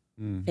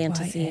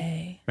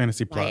 fantasy,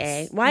 fantasy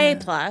plus, YA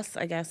plus,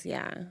 I guess.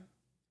 Yeah.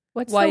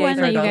 What's the one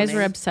that you guys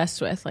were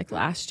obsessed with like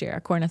last year?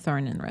 A Corn of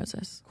Thorn and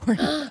Roses.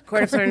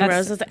 Court of Thorn and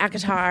Roses.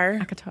 Akatar.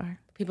 Akatar.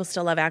 People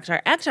still love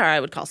Akatar. Akatar, I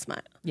would call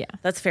smut. Yeah,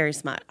 that's very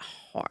smut.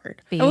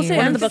 Hard. I will say,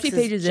 one of the 50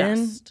 pages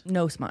in,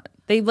 no smut.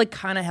 They've like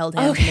kind of held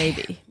hands,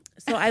 maybe.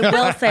 So I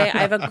will say, I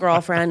have a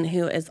girlfriend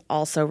who is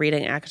also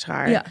reading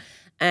Akatar. Yeah,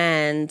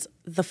 and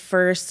the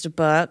first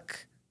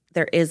book,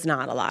 there is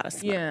not a lot of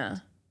smut. Yeah,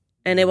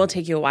 and it will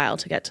take you a while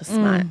to get to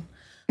smut.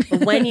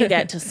 But when you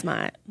get to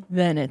smut,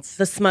 then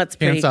the smut's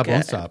pretty good.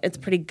 Won't stop. It's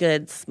pretty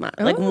good smut.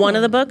 Like one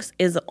of the books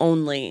is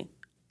only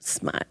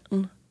smut.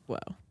 Whoa.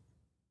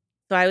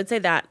 So I would say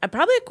that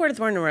probably A Court of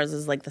Thorn and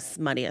Roses is like the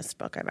smuttiest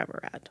book I've ever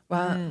read.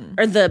 Wow.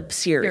 Or the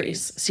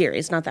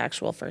series, not the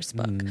actual first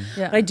book.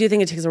 Yeah. But I do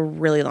think it takes a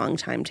really long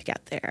time to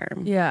get there.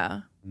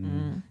 Yeah.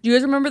 Do you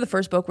guys remember the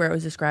first book where it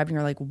was described and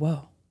you're like,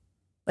 whoa?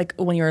 Like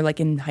when you were like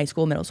in high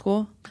school, middle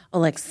school? Oh,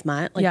 like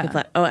smut? Like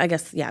people, I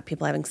guess,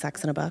 people having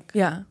sex in a book.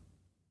 Yeah.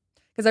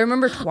 Because I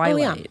remember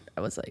Twilight.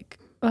 I was like,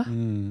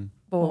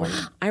 bored.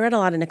 I read a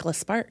lot of Nicholas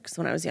Sparks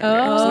when I was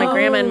younger. So my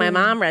grandma and my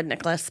mom read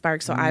Nicholas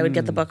Sparks, so I would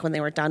get the book when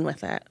they were done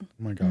with it. Oh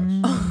my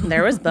gosh.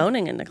 There was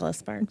boning in Nicholas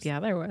Sparks.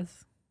 Yeah, there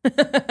was.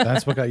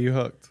 That's what got you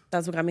hooked.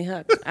 That's what got me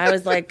hooked. I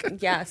was like,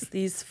 yes,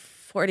 these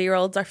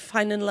 40-year-olds are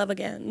finding love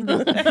again.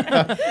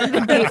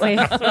 Gateway.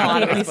 That's what a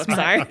lot of these books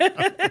are.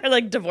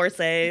 Like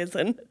divorcees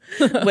and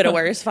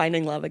widowers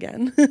finding love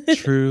again.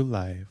 True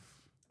life.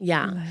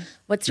 Yeah.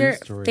 What's your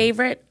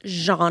favorite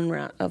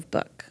genre of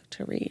book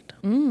to read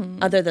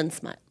other than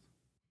smut?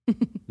 I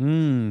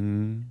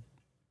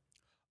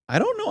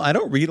don't know. I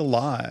don't read a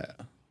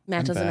lot.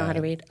 Matt doesn't know how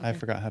to read. Okay. I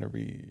forgot how to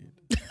read.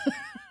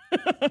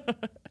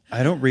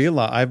 I don't read a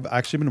lot. I've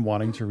actually been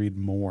wanting to read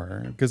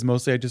more because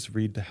mostly I just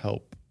read to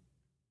help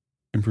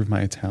improve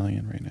my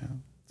Italian right now.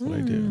 That's what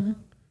I do.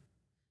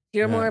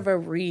 You're more of a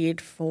read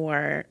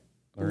for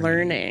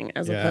learning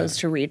as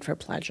opposed to read for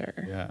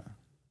pleasure. Yeah.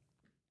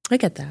 I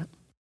get that.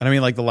 And I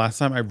mean, like the last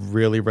time I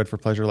really read for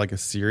pleasure, like a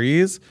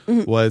series,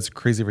 was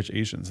Crazy Rich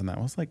Asians. And that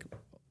was like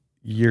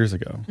years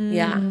ago.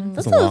 Yeah.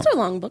 Those are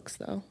long books,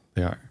 though.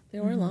 They are. They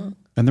were long.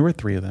 And there were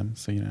 3 of them.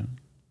 So, you know.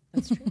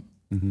 That's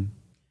true.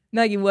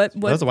 Maggie, what?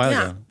 That was a while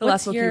ago. The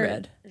last book you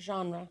read?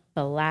 Genre.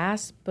 The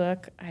last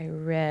book I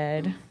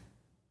read, God,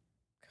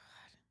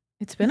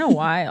 it's been a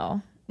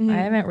while. I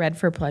haven't read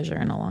for pleasure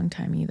in a long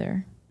time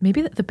either.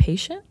 Maybe The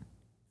Patient?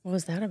 What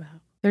was that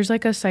about? There's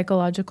like a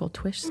psychological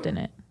twist in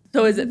it.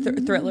 So is it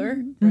thriller?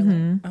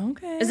 Mm-hmm.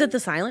 Okay. Is it The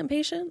Silent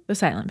Patient? The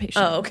Silent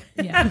Patient. Oh, okay.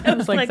 Yeah. I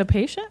was like, The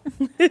Patient?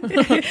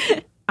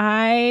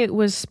 I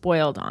was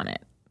spoiled on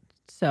it.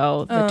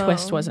 So the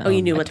twist wasn't. Oh,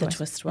 you knew what the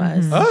twist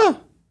was. Mm-hmm. Oh!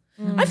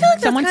 I feel like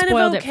Someone that's kind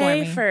spoiled of it for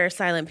okay me. for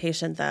Silent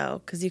Patient,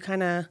 though, because you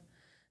kind of,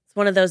 it's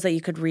one of those that you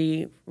could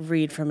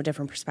read from a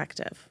different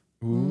perspective.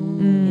 Ooh.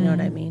 You know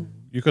what I mean?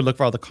 You could look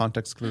for all the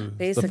context clues,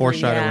 Basically, the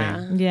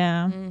foreshadowing.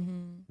 Yeah.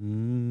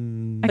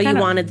 But you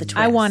wanted the twist.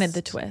 I wanted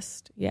the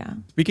twist. Yeah.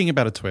 Speaking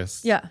about a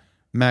twist. Yeah.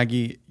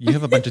 Maggie, you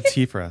have a bunch of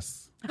tea for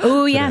us.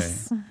 Oh,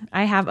 yes.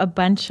 I have a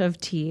bunch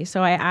of tea.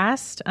 So I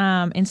asked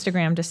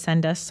Instagram to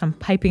send us some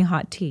piping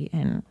hot tea,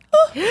 and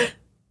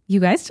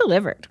you guys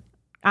delivered.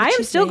 I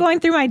am still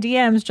going through my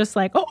DMs just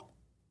like, oh.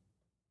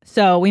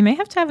 So we may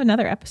have to have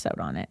another episode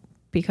on it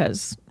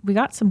because we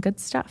got some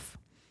good stuff.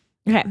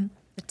 Okay.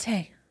 The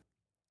tea.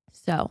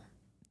 So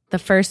the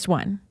first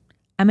one.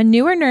 I'm a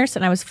newer nurse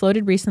and I was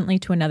floated recently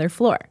to another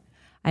floor.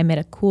 I met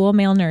a cool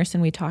male nurse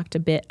and we talked a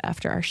bit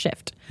after our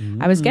shift.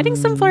 I was getting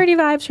some flirty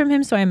vibes from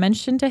him, so I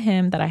mentioned to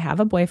him that I have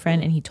a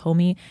boyfriend and he told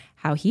me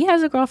how he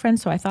has a girlfriend,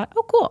 so I thought,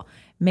 oh, cool.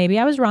 Maybe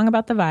I was wrong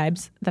about the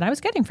vibes that I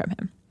was getting from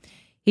him.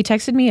 He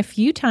texted me a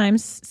few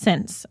times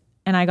since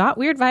and I got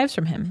weird vibes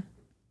from him.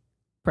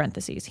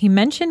 Parentheses. He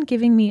mentioned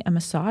giving me a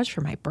massage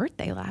for my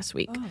birthday last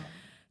week.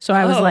 So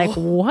I was like,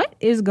 what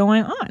is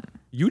going on?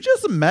 You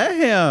just met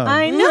him.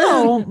 I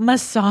know.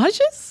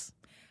 Massages?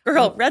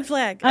 Girl, red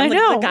flag. I I'm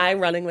know. like the guy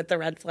running with the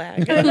red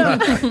flag.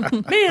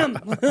 Ma'am.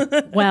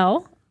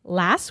 Well,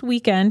 last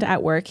weekend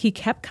at work, he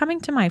kept coming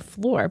to my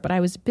floor, but I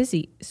was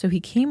busy. So he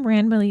came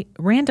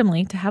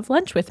randomly to have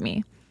lunch with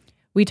me.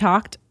 We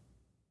talked,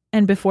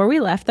 and before we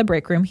left the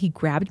break room, he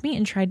grabbed me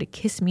and tried to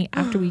kiss me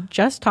after we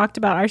just talked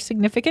about our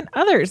significant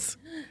others.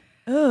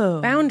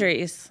 Oh.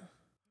 Boundaries.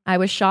 I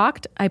was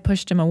shocked. I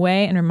pushed him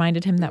away and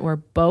reminded him that we're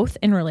both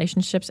in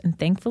relationships, and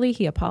thankfully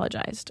he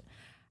apologized.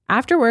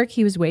 After work,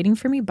 he was waiting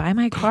for me by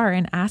my car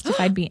and asked if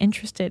I'd be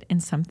interested in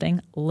something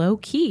low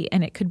key,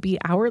 and it could be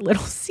our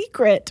little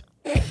secret.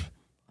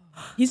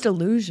 He's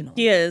delusional.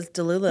 He is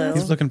Delulu.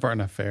 He's looking for an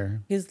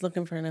affair. He's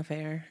looking for an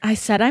affair. I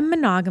said I'm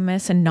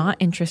monogamous and not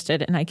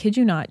interested, and I kid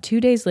you not,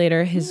 2 days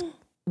later,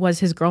 was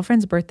his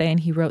girlfriend's birthday, and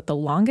he wrote the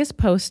longest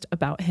post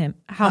about him,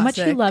 how much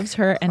he loves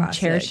her and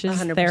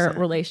cherishes 100%. their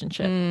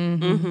relationship.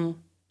 Mm-hmm.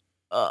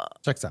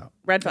 Checks out.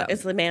 Red flag.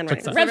 It's the man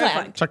right. Red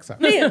flag. Checks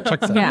out. Ma'am.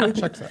 Checks out. Yeah.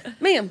 Checks out.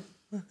 Ma'am.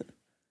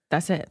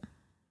 That's it.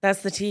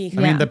 That's the tea.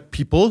 I mean, the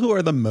people who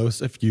are the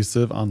most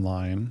effusive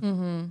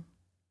online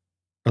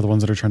are the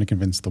ones that are trying to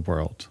convince the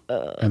world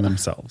and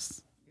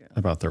themselves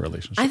about their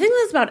relationship. I think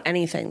that's about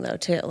anything though,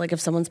 too. Like if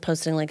someone's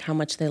posting like how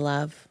much they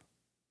love,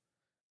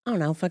 I don't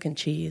know, fucking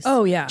cheese.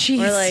 Oh yeah,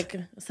 cheese. Or like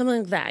something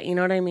like that. You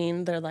know what I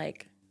mean? They're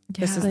like,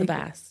 this is the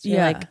best. You're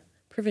like,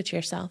 prove it to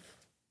yourself.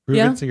 Prove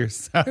it to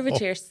yourself. Prove it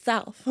to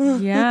yourself.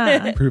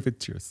 Yeah. Prove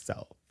it to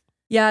yourself.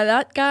 Yeah,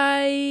 that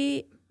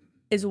guy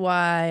is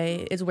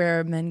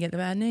where men get the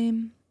bad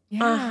name.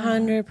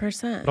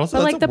 100%. But also,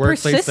 But, that's like, a the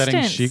workplace setting.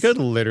 persistence. She could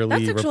literally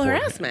That's sexual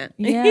report harassment.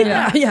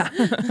 Yeah. Yeah.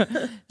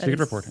 She could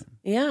report him.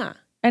 Yeah.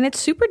 And it's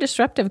super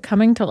disruptive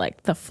coming to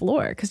like the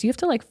floor because you have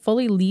to like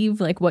fully leave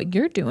like what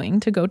you're doing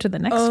to go to the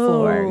next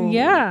floor.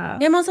 Yeah.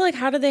 Yeah, I'm also like,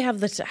 how did he have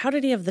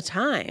the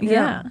time?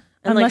 Yeah.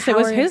 And Unless like, it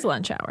was how are- his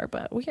lunch hour,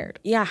 but weird.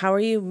 Yeah, how are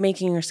you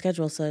making your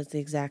schedule so it's the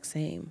exact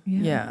same?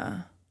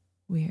 Yeah.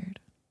 Weird.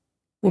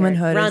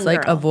 Womanhood Run, is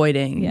like girl.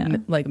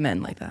 avoiding like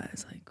men like that.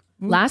 It's like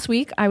Last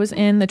week, I was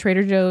in the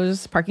Trader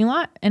Joe's parking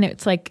lot, and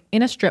it's like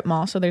in a strip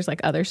mall, so there's like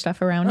other stuff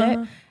around it.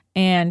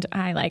 And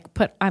I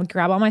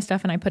grab all my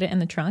stuff and I put it in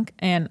the trunk.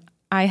 And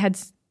I had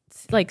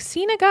like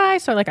seen a guy,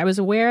 so like I was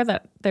aware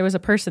that there was a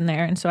person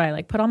there, and so I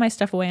like put all my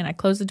stuff away and I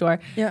closed the door.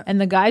 Yeah.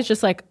 And the guy's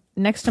just like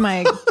next to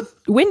my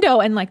window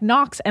and like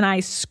knocks, and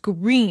I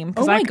scream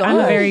because Oh my I'm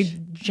a very gosh.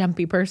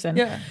 jumpy person.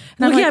 Yeah.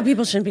 And I'm like,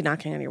 people shouldn't be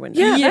knocking on your window.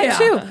 yeah, that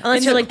too. Unless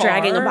In you're the like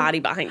dragging a car. body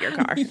behind your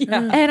car.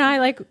 And I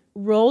like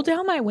rolled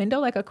down my window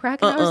like a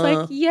crack, and I was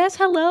like, "Yes,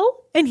 hello."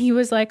 And he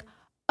was like,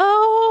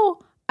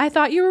 "Oh, I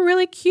thought you were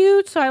really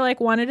cute, so I like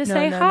wanted to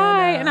say no,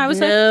 hi." no. And I was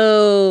like,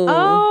 No.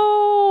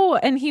 "Oh."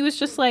 And he was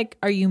just like,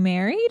 "Are you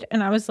married?"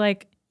 And I was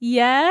like,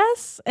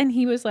 "Yes." And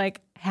he was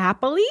like,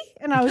 "Happily?"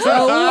 And I was like,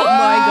 oh my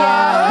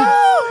god.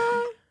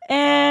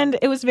 And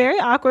it was very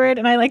awkward.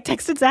 And I like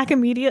texted Zach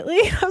immediately.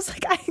 I was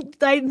like,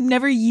 I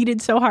never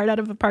yeeted so hard out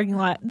of a parking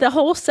lot. The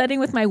whole setting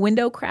with my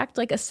window cracked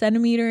like a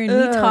centimeter and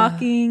me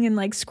talking and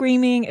like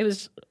screaming. It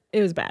was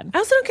bad. I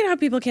also don't get how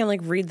people can't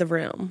like read the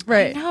room.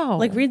 Right. No.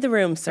 Like read the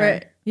room, sir.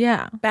 Right.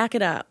 Yeah. Back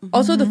it up.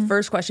 Also, the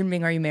first question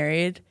being, "Are you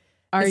married?"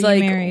 Are It's you like,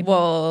 married?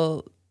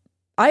 Well,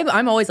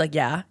 I'm always like,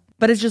 yeah,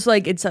 but it's just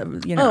like it's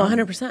you know,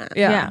 100%.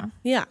 yeah,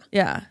 Yeah.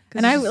 yeah.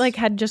 And I like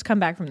had just come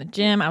back from the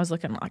gym. I was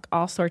looking like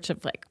all sorts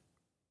of like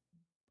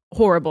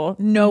horrible,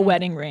 no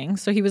wedding ring.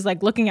 So he was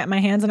like looking at my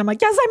hands, and I'm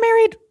like, "Yes, I'm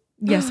married.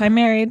 Yes, I'm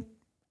married.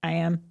 I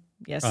am.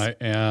 Yes, I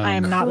I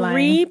am am. not lying."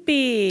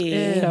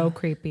 Creepy. So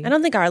creepy. I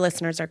don't think our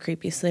listeners are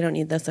creepy, so they don't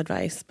need this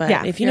advice. But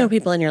Yeah. if you know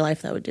people in your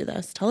life that would do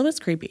this, tell them it's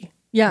creepy.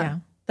 yeah. Yeah,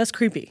 That's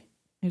creepy.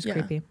 it was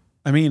creepy.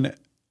 I mean,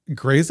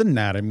 Grey's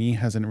Anatomy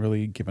hasn't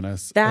really given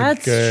us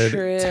That's a good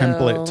true.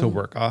 template to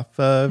work off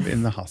of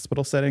in the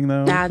hospital setting,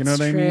 though. That's you know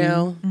what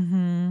true. I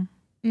mean?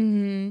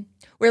 Mm-hmm.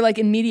 Where like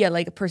in media,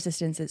 like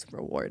persistence is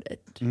rewarded.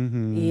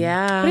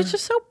 Yeah. But it's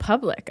just so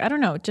public. I don't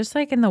know. Just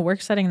like in the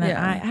work setting that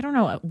Yeah. I don't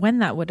know when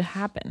that would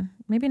happen.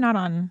 Maybe not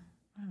on.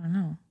 I don't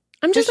know.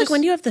 I'm just there's like,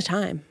 when do you have the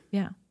time?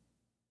 Yeah.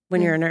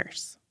 When you're a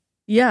nurse.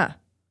 Yeah.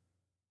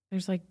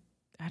 There's like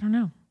I don't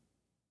know.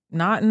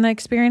 Not in the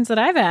experience that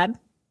I've had.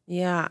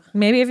 Yeah.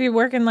 Maybe if you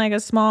work in like a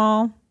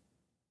small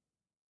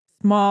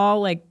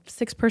like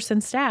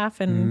 6-person staff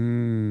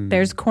and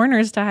there's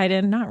corners to hide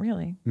in. Not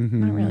really.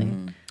 Not really.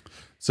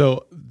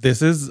 So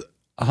this is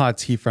a hot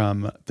tea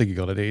from the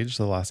Gilded Age,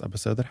 the last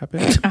episode that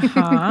happened.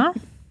 Uh-huh.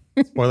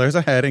 Spoilers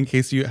ahead in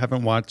case you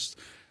haven't watched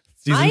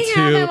season I 2,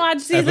 haven't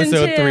watched season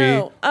episode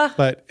 2. 3.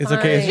 But it's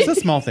okay. It's fine. just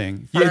a small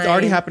thing. Yeah, it's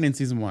already Fine. happened in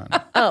season 1.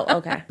 Oh,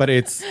 okay. But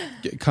it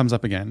comes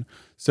up again.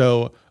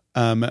 So,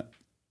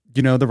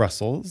 you know the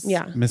Russells,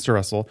 Yeah. Mr.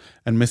 Russell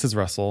and Mrs.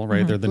 Russell,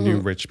 right? They're the new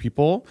rich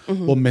people.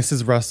 Well,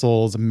 Mrs.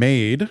 Russell's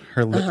maid,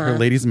 her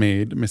lady's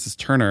maid, Miss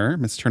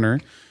Turner,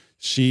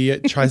 she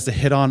tries to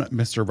hit on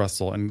Mr.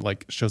 Russell and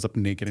like shows up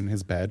naked in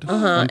his bed.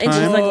 one And she's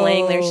time. like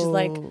laying there. She's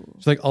like,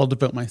 She's like, "I'll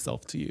devote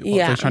myself to you."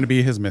 Yeah. She's trying to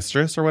be his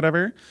mistress or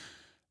whatever.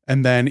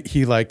 And then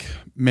he like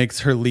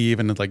makes her leave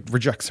and like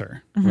rejects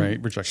her, right?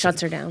 Rejects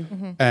shuts her. her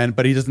down.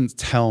 But he doesn't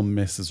tell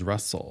Mrs.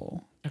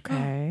 Russell.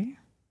 Okay.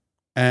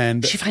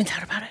 And She finds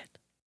out about it.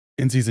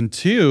 in season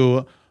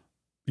 2,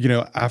 you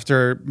know,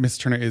 after Miss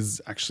Turner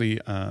is actually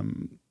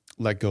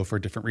let go for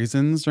different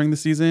reasons during the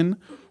season,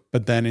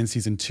 but then in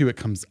season 2 it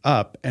comes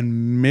up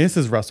and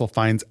Mrs. Russell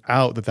finds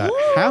out that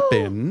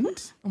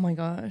happened, Oh my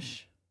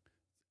gosh.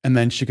 and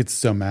then she gets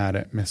so mad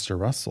at Mr.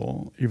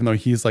 Russell, even though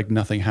he's like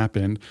nothing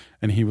happened,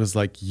 and he was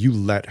like, "You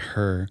let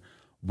her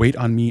wait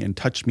on me and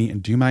touch me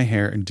and do my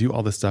hair and do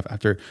all this stuff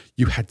after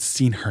you had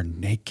seen her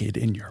naked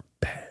in your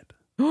bed."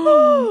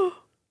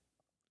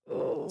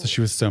 So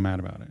she was so mad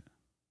about it.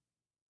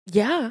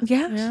 Yeah. Would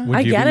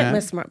you get be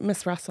it, mad?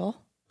 Miss Russell.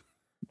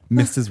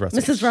 Mrs. Russell.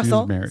 Mrs. She Russell.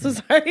 was married, So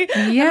sorry.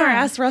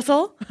 Yeah. MRS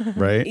Russell.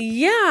 right?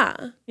 Yeah.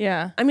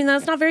 Yeah. I mean,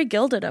 that's not very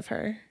gilded of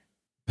her.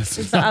 This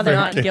is The other very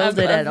not good.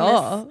 gilded at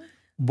all.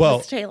 Well,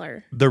 Miss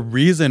Taylor. the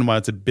reason why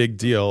it's a big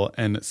deal,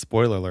 and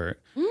spoiler alert,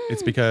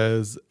 it's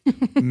because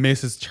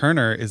Mrs.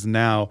 Turner is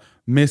now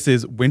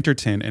Mrs.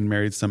 Winterton and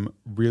married some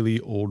really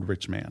old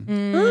rich man.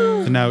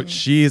 So now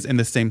she's in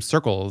the same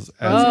circles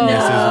as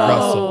Mrs.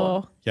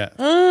 Russell.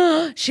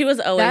 Yes. She was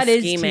always That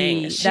is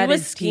scheming. tea. She That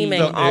was is tea. scheming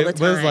So all the it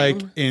time. was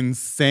like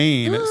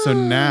insane. So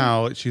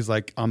now she's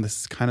like on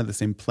this kind of the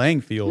same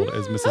playing field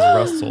as Mrs.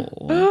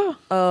 Russell.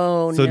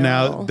 oh, So no.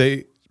 now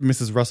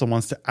Mrs. Russell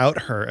wants to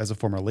out her as a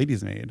former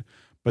lady's maid.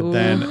 But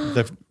then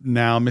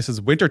now Mrs.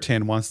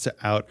 Winterton wants to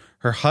out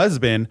her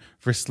husband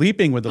for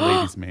sleeping with the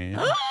lady's maid.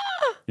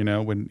 You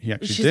know, when he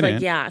actually She's didn't.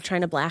 like, yeah,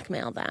 trying to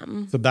blackmail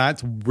them. So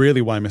that's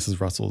really why Mrs.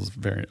 Russell's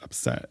very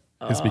upset,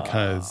 is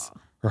because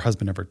her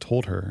husband never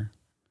told her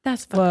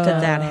That's fucked.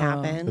 Did that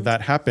happen?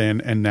 that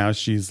happened, and now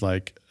she's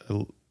like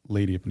a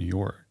lady of New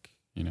York.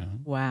 You know,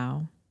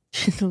 Wow.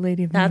 She's a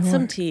lady of That's New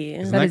some York. tea.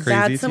 Isn't that crazy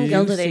That's some tea?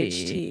 Gilded Juicy.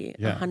 Age tea.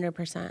 Yeah.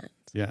 100%.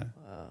 yeah.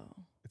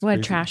 It's What a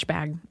crazy. trash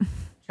bag.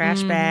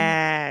 Trash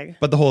bag.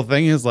 But the whole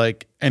thing is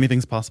like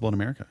anything's possible in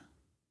America,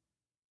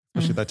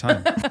 especially at that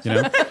time. You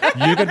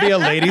know, you could be a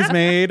lady's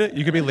maid.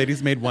 You could be a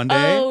lady's maid one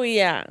day, Oh,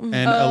 yeah. and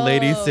a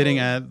lady sitting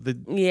at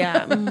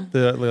Yeah.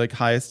 the like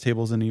highest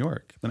tables in New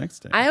York the next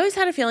day. I always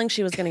had a feeling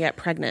she was going to get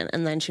pregnant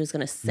and then she was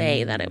going to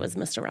say that it was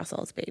Mr.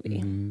 Russell's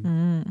baby.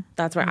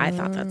 That's where I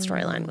thought that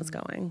storyline was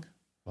going.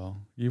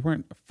 Well, you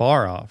weren't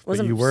far off, but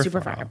Wasn't you were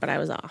super far far, off. but I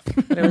was off.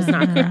 But it was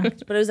not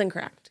correct. But it was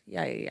incorrect.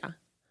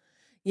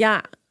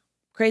 Yeah.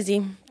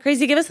 Crazy.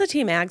 Give us the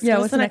tea, Mags. Yeah, Give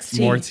us what's the the next next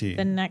tea. More tea.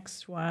 The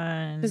next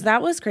one. Because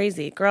that was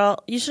crazy. Girl,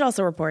 you should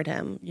also report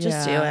him.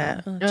 Just do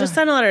Yeah. it. Just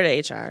send a letter to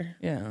HR.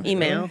 Yeah.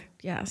 Email.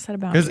 Yeah, set a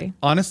Because boundary.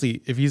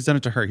 honestly, if he's done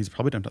it to her, he's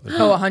probably done it to other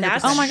Oh, people. 100%.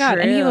 That's Oh my God.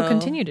 And he will true.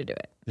 continue to do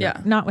it. Yeah.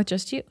 Not with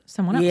just you,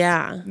 someone else.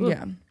 Yeah.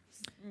 Yeah.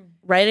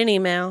 Write an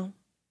email.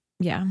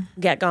 Yeah.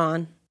 Get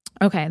gone.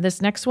 Okay,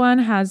 this next one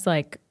has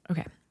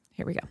okay,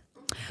 here we go.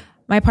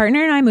 My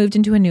partner and I moved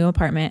into a new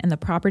apartment, and the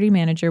property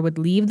manager would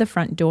leave the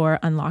front door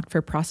unlocked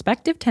for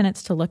prospective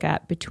tenants to look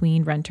at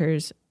between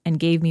renters and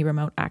gave me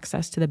remote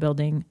access to the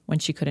building when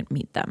she couldn't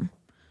meet them.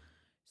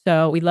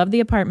 So we loved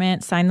the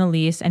apartment, signed the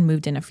lease, and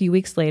moved in a few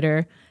weeks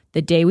later.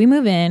 The day we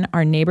move in,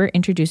 our neighbor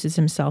introduces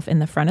himself in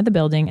the front of the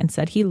building and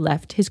said he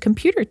left his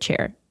computer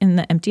chair in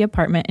the empty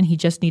apartment and he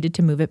just needed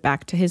to move it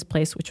back to his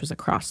place, which was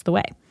across the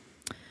way.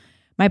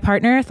 My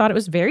partner thought it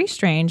was very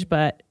strange,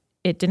 but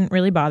it didn't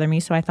really bother me,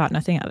 so I thought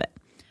nothing of it.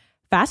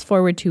 Fast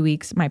forward 2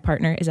 weeks, my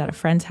partner is at a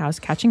friend's house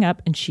catching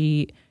up, and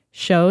she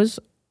shows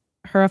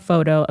her a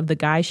photo of the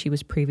guy she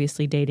was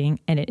previously dating,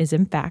 and it is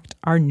in fact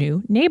our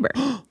new neighbor.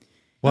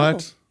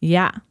 What?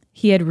 Yeah.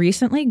 He had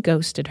recently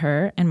ghosted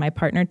her, and my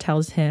partner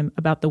tells him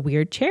about the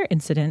weird chair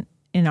incident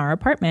in our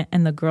apartment,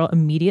 and the girl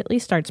immediately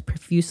starts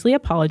profusely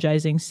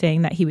apologizing,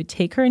 saying that he would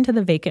take her into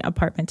the vacant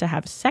apartment to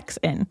have sex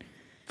in.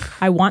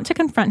 I want to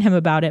confront him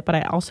about it, but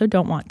I also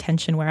don't want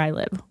tension where I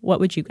live. What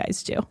would you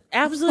guys do?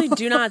 Absolutely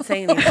do not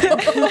say anything.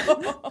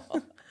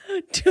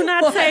 Do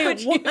not say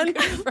one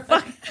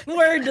fucking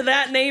word to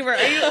that neighbor.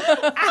 Are you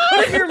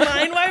out of your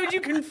mind? Why would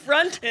you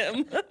confront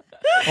him?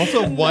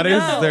 Also, what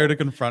is there to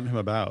confront him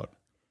about?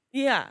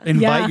 Yeah.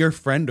 Invite Yeah. your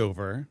friend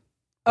over.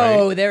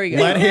 Oh, there we go.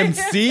 Let him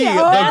see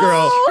the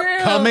girl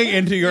coming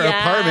into your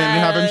apartment and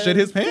have him shit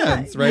his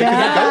pants, right?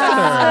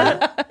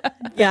 'Cause he ghosted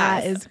her.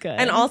 That is good.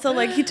 And also,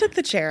 like, he took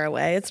the chair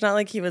away. It's not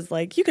like he was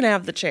like, you can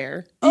have the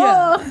chair.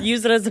 Yeah.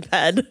 Use it as a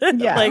bed.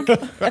 Yeah. Like,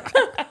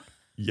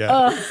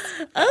 Yeah.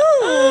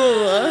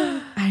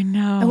 oh. I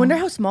know. I wonder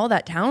how small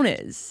that town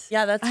is.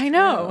 Yeah, that's I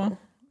know.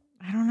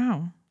 I don't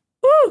know.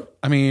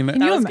 I mean, That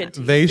was good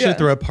tea. they should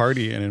throw a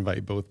party and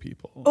invite both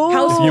people.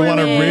 House If you want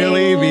to warming.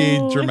 really be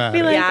Be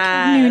dramatic. like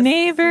Yes. new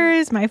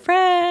neighbors, my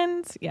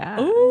friends. Yeah.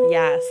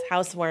 Yes,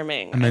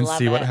 housewarming. And then I love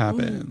see what it.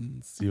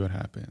 happens. See what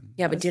happens.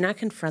 Yeah, but do not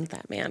confront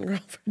that man,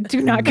 girlfriend.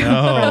 Do not No.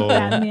 confront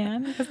that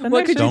man. because then What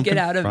they're could just- you get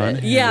out of confront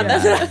it? him. Yeah,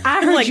 that's what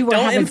I heard like, you were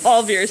don't having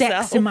involve sex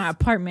yourself. in my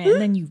apartment,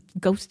 and then you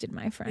ghosted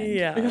my friend.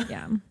 Yeah.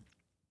 Yeah.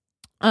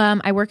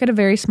 I work at a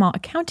very small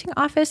accounting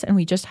office, and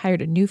we just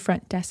hired a new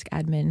front desk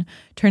admin.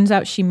 Turns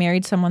out she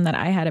married someone that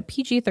I had a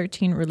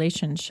PG-13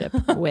 relationship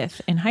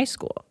with in high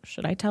school.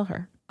 Should I tell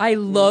her? I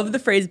love the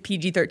phrase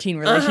PG-13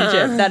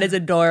 relationship. That is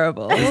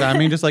adorable. Does that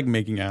mean just like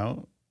making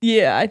out?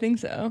 Yeah, I think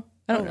so.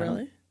 I don't know.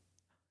 Really?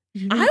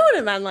 I would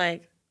have been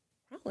like,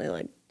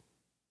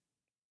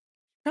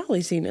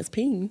 probably seen his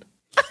peen.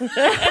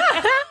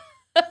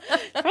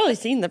 Probably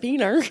seen the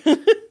peener.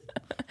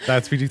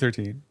 That's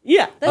PG-13.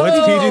 Yeah.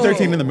 What's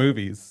PG-13 in the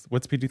movies?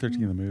 What's PG-13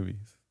 in the movies?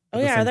 Oh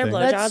The yeah, are same there thing?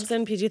 blowjobs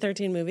in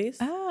PG-13 movies?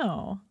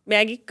 Oh.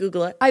 Maggie,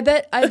 Google it. I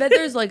bet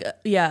there's like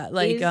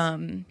like Is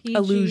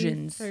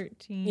illusions.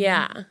 PG-13.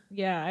 Yeah.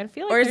 Yeah, I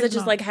feel like Or is it there's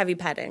just not- like heavy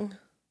petting?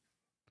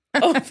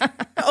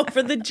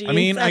 For the jeans. I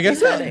mean, I guess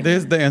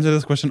the answer to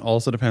this question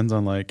also depends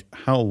on like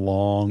how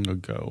long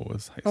ago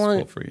was high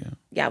school for you?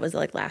 Yeah, it was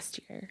like last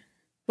year.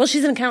 Well,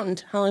 she's an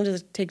accountant. How long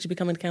does it take to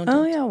become an accountant?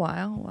 Oh, yeah, a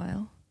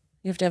while.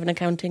 You have to have an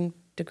accounting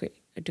degree?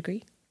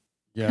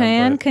 Yeah,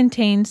 Can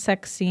contain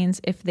sex scenes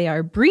if they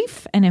are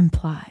brief and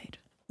implied.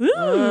 Ooh,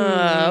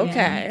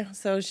 okay.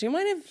 So she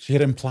might have... She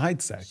had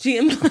implied sex.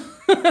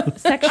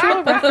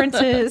 Sexual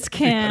references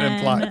can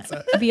implied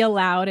sex. be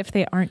allowed if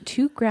they aren't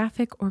too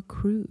graphic or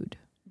crude.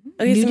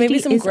 Okay, so maybe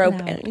Nudity some is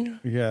groping.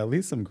 Yeah, at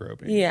least some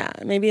groping. Yeah,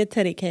 maybe a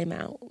titty came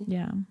out.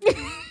 Yeah.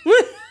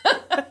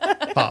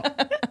 Pop.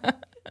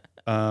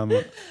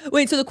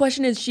 Wait, so the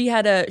question is, she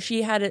had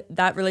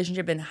that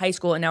relationship in high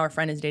school, and now her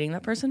friend is dating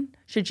that person.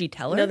 Should she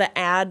tell her? No, the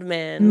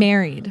admin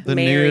Married. The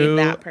married new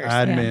that person.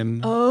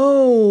 admin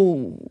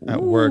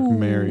at work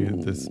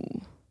married this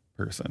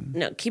person.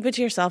 No, keep it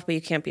to yourself, but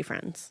you can't be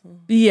friends.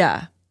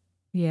 Yeah.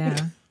 Yeah.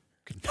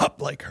 Could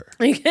not like her.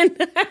 You can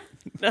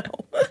no.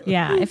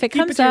 Yeah. If it Keep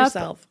comes it to up,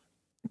 yourself.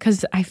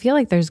 because I feel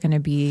like there's going to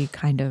be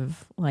kind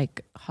of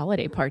like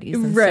holiday parties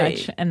and Right.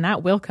 such, and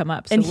that will come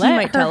up. So And he let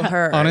might tell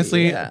her.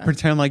 Honestly, yeah.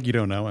 pretend like you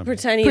don't know him.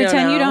 Pretend you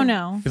don't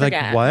know. Be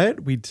like,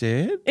 what? We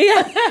did?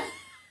 Yeah.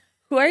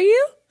 Who are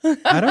you?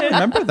 I don't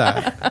remember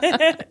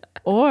that.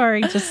 Or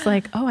just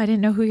like, oh, I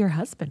didn't know who your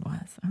husband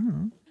was.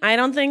 Oh. I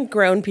don't think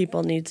grown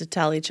people need to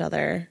tell each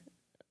other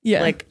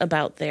like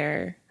about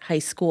their high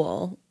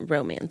school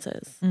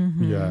romances.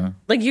 Yeah.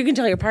 Like you can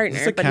tell your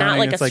partner, but not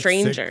like a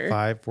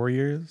stranger. 4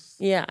 years.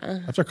 Yeah.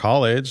 After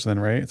college, then,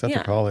 right? It's after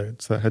Yeah.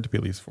 college. So that had to be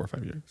at least 4 or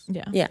 5 years.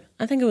 Yeah. Yeah.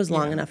 I think it was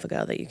long enough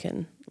ago that you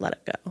can let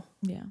it go.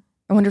 Yeah.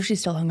 I wonder if she's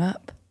still hung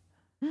up.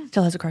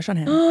 Still has a crush on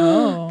him.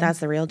 Oh. That's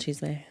the real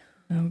chisme.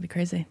 That would be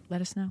crazy.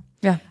 Let us know.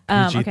 Yeah.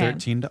 Okay.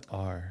 PG-13 to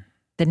R.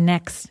 The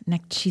next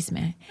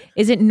chisme.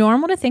 Is it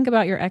normal to think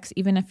about your ex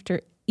even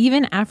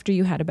after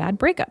you had a bad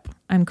breakup?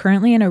 I'm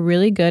currently in a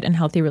really good and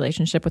healthy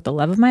relationship with the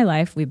love of my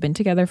life. We've been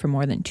together for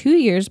more than 2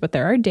 years, but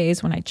there are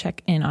days when I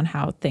check in on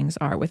how things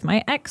are with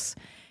my ex.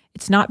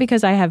 It's not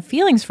because I have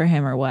feelings for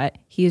him or what.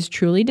 He is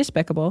truly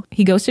despicable.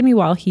 He ghosted me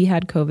while he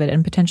had COVID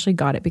and potentially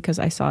got it because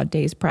I saw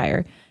days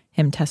prior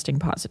him testing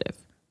positive.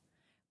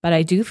 But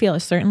I do feel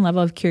a certain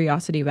level of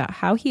curiosity about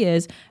how he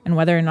is and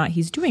whether or not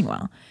he's doing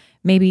well.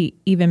 Maybe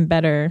even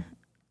better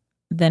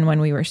than when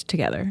we were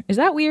together. Is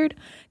that weird?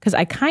 Because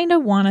I kind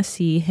of want to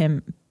see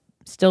him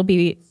still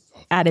be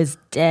at his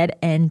dead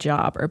end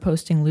job or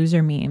posting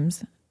loser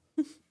memes.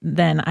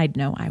 Then I'd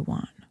know I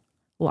won.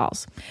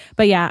 Lols.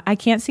 But yeah, I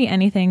can't see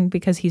anything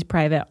because he's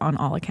private on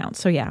all accounts.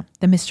 So yeah,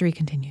 the mystery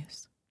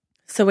continues.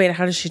 So wait,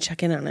 how does she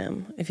check in on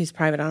him if he's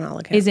private on all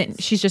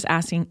accounts? She's just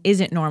asking,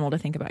 is it normal to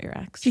think about your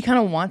ex? She kind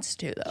of wants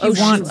to, though. Oh,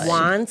 she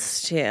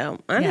wants to.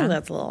 I think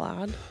that's a little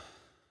odd.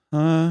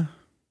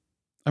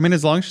 I mean,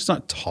 as long as she's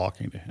not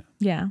talking to him.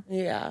 Yeah.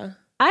 Yeah.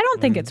 I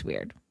don't think it's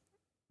weird.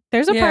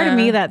 There's a part of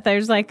me that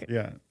there's like,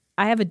 Yeah.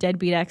 I have a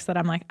deadbeat ex that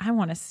I'm like, I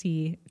want to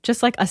see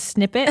just like a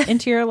snippet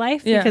into your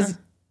life because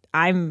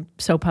I'm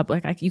so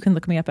public. You can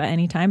look me up at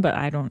any time, but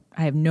I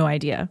have no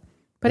idea.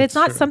 But That's it's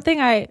not true.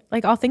 something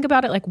I'll think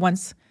about it like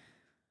once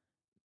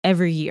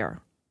every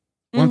year.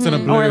 Once in a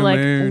blue Or like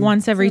moon.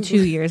 once every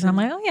 2 years. And I'm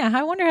like, oh yeah,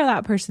 I wonder how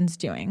that person's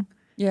doing.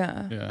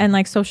 Yeah. Yeah. And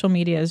like social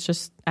media is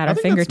just at our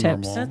think that's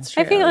fingertips. normal. That's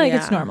true. I feel like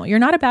it's normal. You're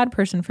not a bad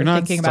person for You're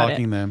not thinking about it.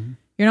 stalking them.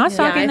 You're not Yeah,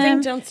 stalking I them.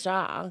 think don't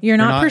stalk. You're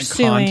not not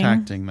pursuing.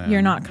 contacting them.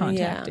 You're not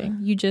contacting.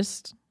 You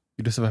just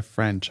You just have a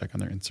friend check on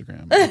their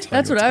Instagram.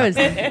 That's what I was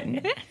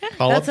thinking.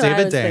 Call up That's what I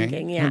David was Dang.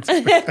 thinking. Yeah.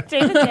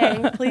 David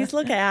Dang, please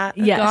look at.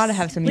 Yes. Gotta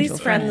have some Please mutual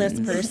friend friends.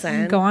 this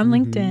person. go on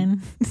LinkedIn,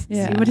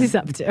 Yeah. see what he's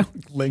up to.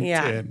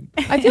 LinkedIn.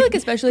 I feel like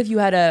especially if you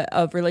had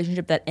a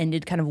relationship that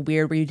ended kind of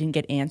weird where you didn't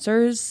get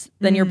answers,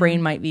 then your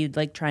brain might be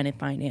like trying to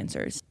find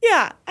answers.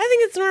 Yeah, I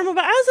think it's normal,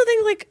 but I also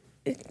think like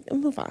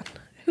move on.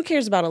 Who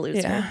cares about a loser?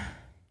 Yeah.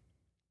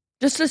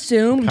 Just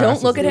assume. Pass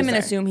Don't look as at him and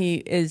loser. assume he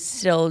is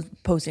still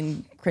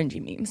posting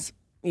cringy memes.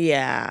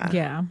 Yeah.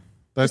 Yeah.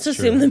 That's Just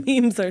true. assume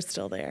the memes are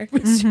still there.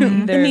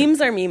 Assume The they're memes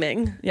are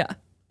meming. yeah.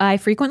 I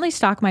frequently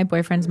stalk my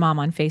boyfriend's mom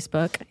on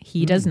Facebook.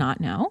 He does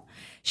not know.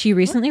 She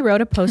recently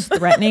wrote a post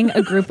threatening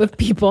a group of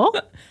people.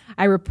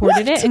 I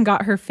reported it and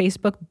got her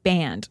Facebook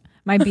banned.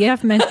 My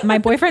my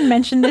boyfriend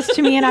mentioned this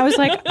to me, and I was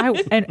like, I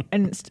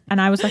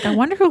was like, I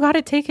wonder who got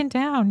it taken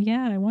down.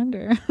 Yeah, I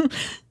wonder.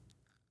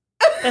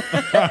 Kind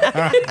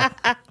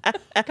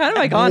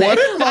of iconic. What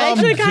did mom I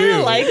actually do? kind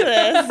of like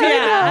this.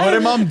 Yeah. What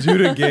did mom do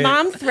to get?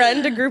 Mom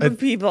threatened a group of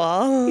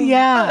people.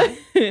 Yeah,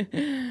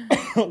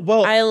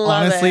 Well, I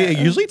love honestly, it. it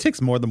usually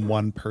takes more than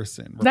one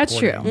person. That's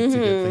true. reporting To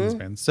get things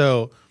banned.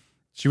 So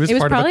she was it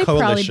was part probably of a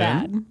coalition.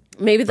 bad.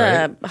 Maybe the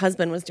Right.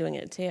 husband was doing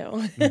it too.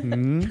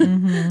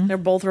 Mm-hmm. They're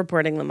both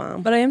reporting the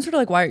mom. But I am sort of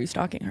like, why are you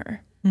stalking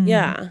her?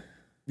 Yeah.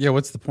 Yeah,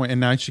 what's the point?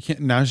 And now she can't.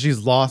 Now she's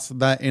lost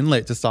that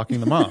inlet to stalking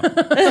the mom,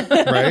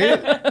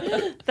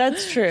 right?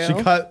 That's true.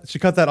 She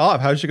cut that off.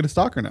 How is she going to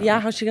stalk her now? Yeah,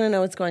 how's she going to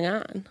know what's going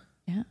on?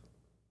 Yeah,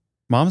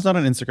 Mom's not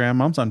on Instagram.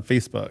 Mom's on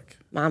Facebook.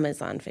 Mom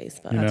is on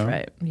Facebook. You know?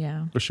 Right.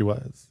 yeah. Or she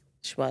was.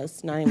 She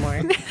was, not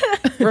anymore.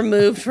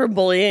 Removed for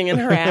bullying and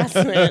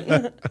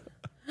harassment.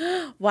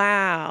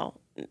 Wow.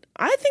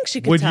 I think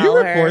she could Would tell you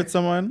her. report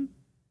someone?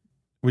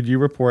 Would you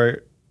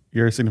report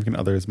your significant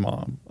other's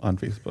mom on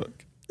Facebook?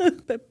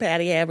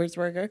 Patty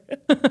Habersberger.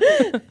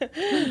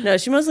 No,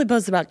 she mostly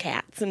posts about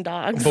cats and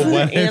dogs But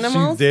what and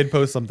animals. if she did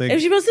post something?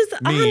 If she posted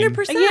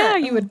 100%. Yeah,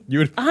 you would.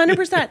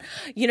 100%.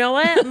 You know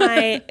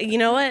what? You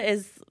know what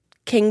is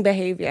king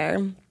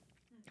behavior?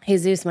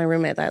 Jesus, my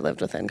roommate that I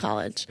lived with in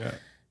college. Yeah.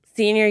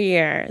 Senior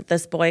year,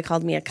 this boy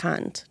called me a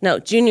cunt. No,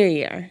 junior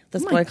year,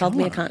 this boy called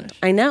me a cunt.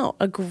 I know.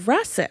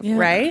 Aggressive,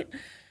 right?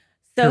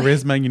 So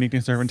Charisma,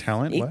 uniqueness, servant,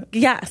 talent. What?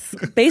 yes.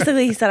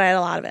 Basically, he said I had a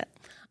lot of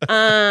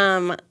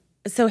it.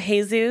 So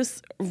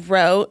Jesus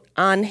wrote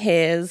on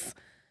his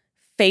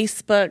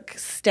Facebook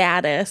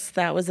status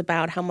that was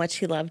about how much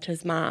he loved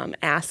his mom,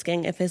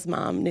 asking if his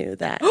mom knew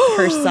that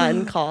her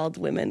son called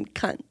women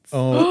cunts.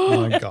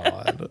 Oh my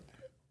God.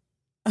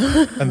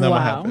 And then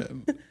what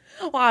happened?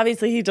 Well,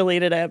 obviously he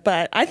deleted it,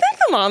 but I think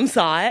the mom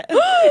saw it.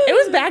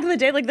 It was back in the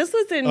day. Like this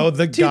was in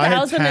The guy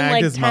had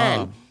tagged his 2010.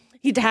 mom.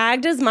 He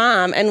tagged his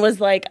mom and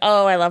was like,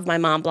 "Oh, I love my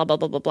mom." Blah blah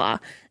blah blah blah.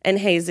 And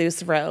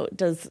Jesus wrote,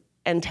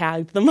 and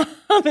tagged the mom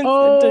and said,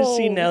 "Does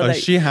she know that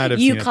she had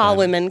you call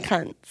women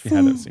cunts?" She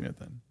had to have seen it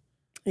then.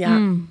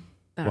 Yeah,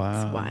 That's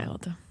Wow.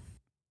 wild.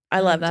 I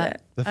loved it.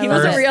 The He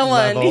was a first real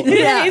one. level-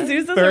 Yeah,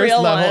 Jesus is a First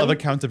real level one. of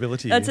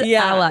accountability. That's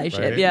Yeah. allyship.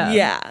 Right? Yeah.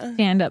 Yeah.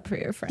 Stand up for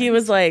your friends. He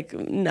was like,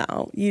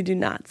 "No, you do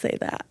not say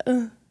that."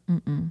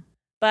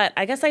 But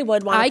I guess I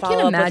would want I to can follow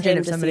up with imagine him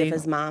if to see somebody- if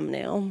his mom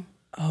knew.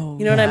 Oh,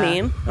 You know what I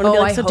mean? I wanna be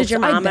like, so did your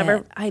mom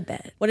ever? I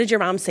bet. What did your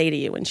mom say to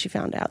you when she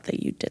found out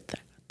that you did that?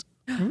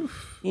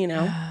 You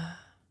know?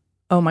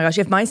 Oh my gosh,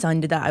 if my son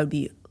did that, I would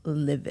be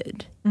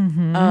livid.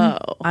 Oh,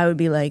 I would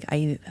be like,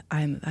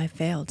 I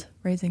failed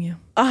raising you.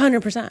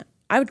 100%.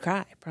 I would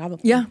cry,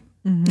 probably. Yeah.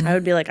 I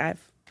would be like,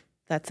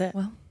 that's it.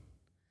 Well,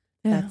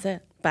 yeah. That's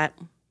it. But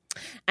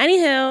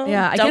anywho,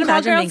 Yeah, I don't can call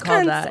imagine being girls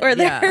called cunts, that. or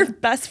their Yeah.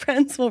 best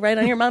friends will write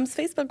on your mom's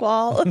Facebook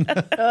wall.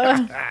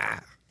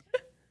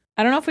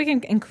 I don't know if we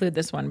can include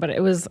this one, but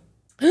it was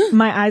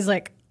my eyes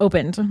like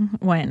opened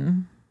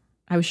when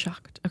I was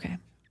shocked. Okay.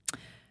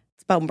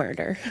 It's about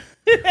murder.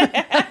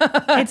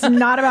 It's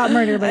not about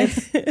murder, but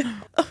it's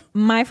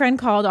my friend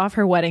called off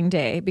her wedding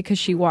day because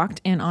she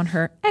walked in on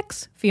her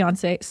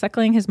ex-fiance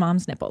suckling his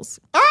mom's nipples.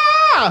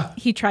 Ah!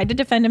 He tried to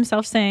defend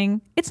himself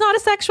saying, "It's not a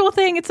sexual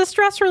thing, it's a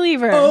stress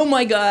reliever." Oh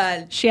my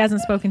God. She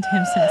hasn't spoken to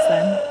him since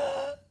then.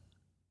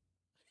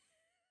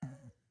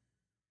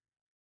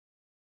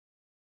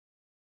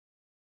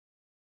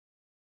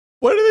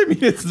 What do they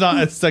mean it's not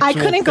a sexual I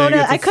couldn't thing, go to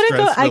it's a I couldn't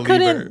go stress I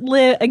reliever?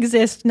 couldn't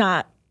exist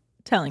not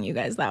telling you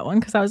guys that one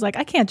because I was like,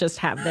 I can't just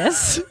have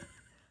this.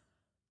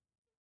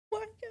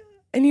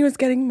 And he was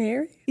getting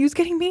married? He was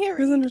getting He married.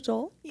 was an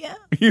adult? Yeah.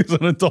 He was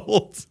an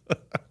adult.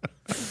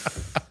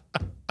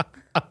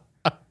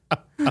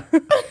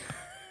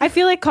 I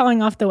feel like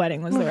calling off the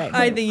wedding was the right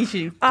I move. think you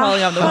should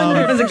calling on the one.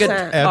 It was a good.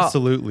 100%.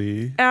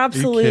 Absolutely.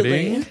 Absolutely. Are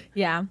you kidding?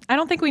 Yeah. I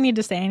don't think we need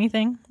to say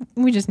anything.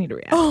 We just need to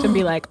react and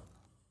be like,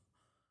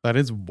 That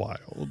is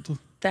wild.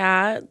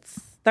 That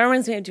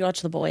reminds me of, do you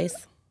watch The Boys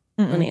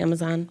on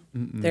Amazon?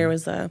 There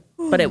was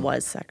but it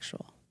was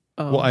sexual.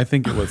 Well, I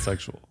think it was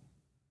sexual.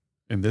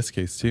 In this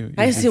case, too.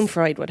 I assume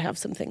Freud would have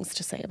some things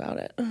to say about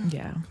it.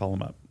 yeah. Call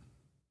him up.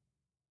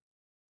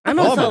 I'm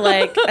also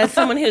like, as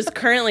someone who's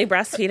currently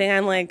breastfeeding,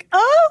 I'm like,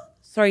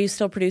 so are you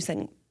still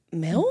producing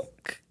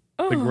milk?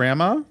 The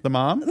grandma? The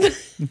mom?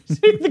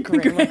 The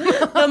grandma.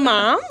 The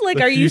mom? Like,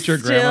 The are you future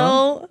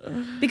still,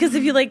 because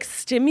if you like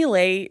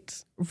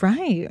stimulate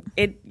Right.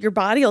 it, your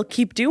body will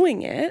keep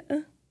doing it.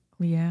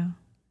 Yeah.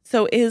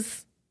 So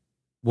is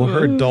Well,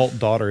 her adult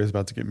daughter is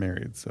about to get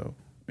married, so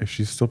if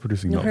she's still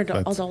producing milk, her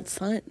that's adult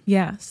son?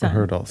 Yeah. or So.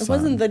 her adult son. It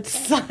wasn't the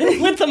son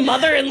with the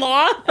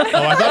mother-in-law. Oh,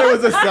 I thought it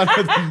was the son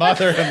with the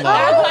mother-in-law.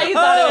 I thought you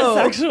thought it was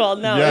sexual.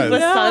 No, Yes. it's the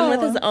No. son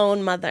with his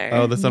own mother.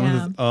 Oh, the son Yeah.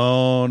 with his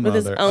own With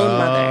his mother. own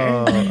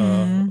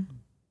mother.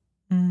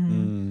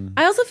 Mm.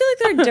 I also feel like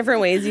there are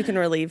different ways you can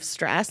relieve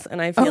stress,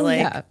 and I feel like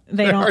yeah.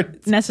 They There don't are-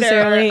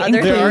 necessarily there are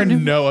other- There are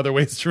include. no other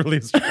ways to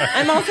relieve stress.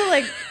 I'm also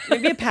like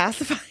maybe a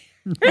pacifier.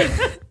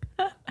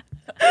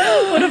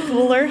 Would a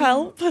cooler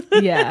help?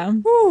 Yeah.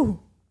 Oh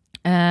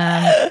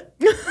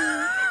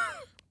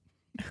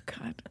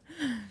God.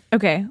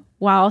 Okay.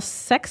 While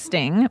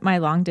sexting my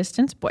long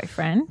distance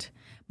boyfriend,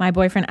 my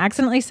boyfriend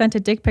accidentally sent a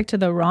dick pic to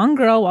the wrong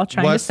girl while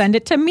trying to What? send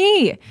it to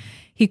me.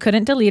 He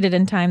couldn't delete it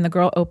in time. The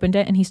girl opened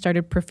it and he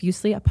started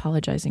profusely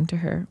apologizing to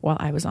her while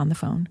I was on the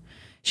phone.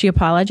 She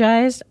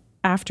apologized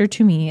after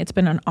to me. It's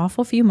been an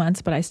awful few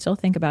months, but I still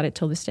think about it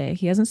till this day.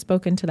 He hasn't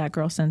spoken to that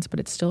girl since, but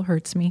it still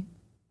hurts me.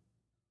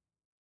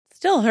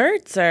 Still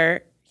hurts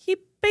her. He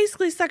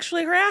basically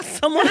sexually harassed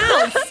someone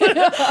else. What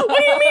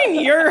do you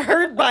mean you're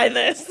hurt by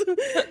this?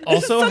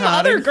 Also, Some how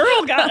other did-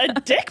 girl got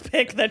a dick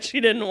pic that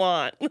she didn't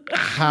want.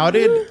 How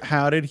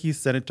did he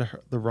send it to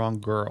her, the wrong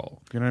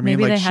girl? You know what I mean?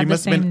 Maybe Like they she had the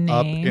must have been same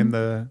up name. in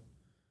the.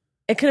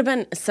 It could have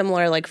been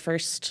similar, like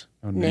first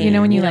name. You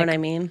know when you, know like, what I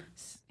mean?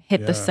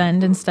 Hit the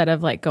send instead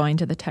of like going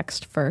to the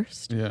text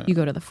first. Yeah. You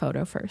go to the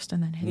photo first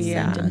and then hit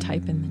Yeah. send and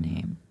type in the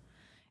name.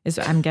 Is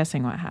I'm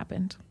guessing what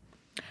happened.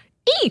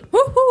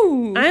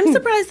 Woohoo! I'm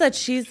surprised that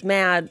she's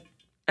mad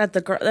at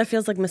the girl. That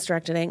feels like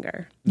misdirected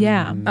anger.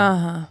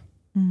 Yeah.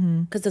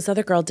 Because this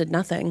other girl did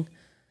nothing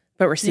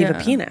but receive a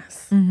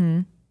penis.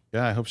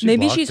 Yeah, I hope she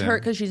Maybe blocked she's him.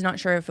 hurt because she's not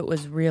sure if it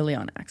was really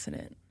on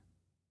accident.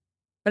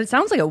 But it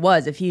sounds like it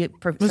was. If he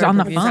was on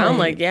the phone. Sound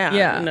like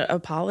Yeah.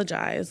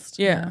 apologized.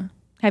 Yeah.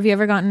 Have you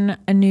ever gotten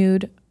a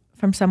nude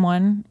from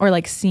someone or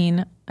like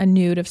seen a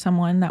nude of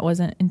someone that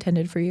wasn't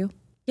intended for you?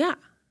 Yeah.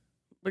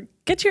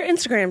 Get your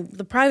Instagram,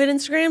 the private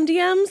Instagram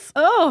DMs.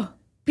 Oh,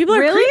 People are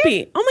really?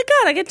 creepy. Oh my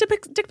God, I get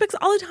dick pics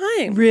all the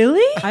time.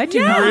 Really? I do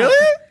not.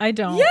 Really? I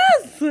don't.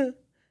 Yes.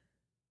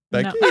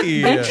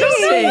 Becky.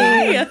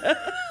 Interesting.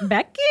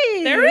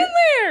 Becky. They're in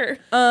there.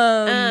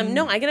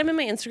 No, I get them in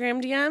my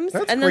Instagram DMs.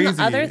 That's and then crazy.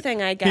 the other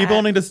thing I get.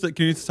 People need to.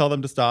 Can you tell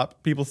them to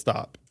stop? People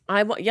stop.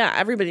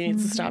 Everybody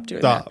needs to stop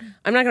doing Stop. that.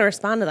 I'm not going to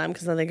respond to them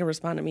because then they can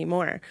respond to me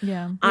more.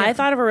 Yeah. I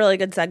thought of a really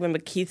good segment,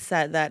 but Keith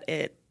said that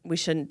we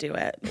shouldn't do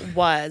it.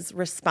 Was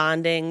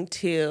responding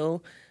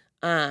to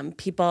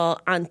people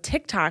on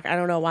TikTok. I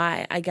don't know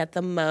why. I get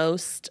the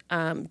most.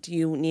 Do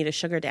you need a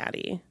sugar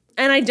daddy?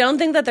 And I don't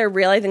think that they're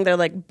real. I think they're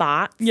like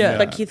bots. Yeah.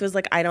 But Keith was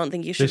like, I don't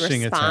think you should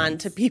Phishing respond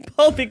attempts. to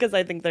people because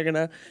I think they're going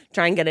to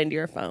try and get into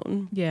your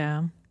phone.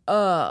 Yeah.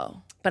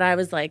 Oh. But I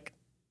was like,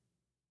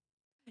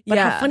 but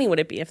how funny would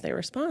it be if they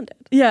responded?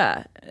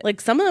 Yeah.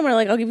 Like some of them are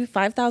like, I'll give you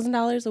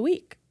 $5,000 a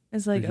week.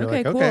 It's like, You're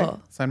okay, like,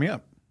 cool. sign me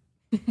up.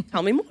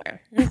 Tell me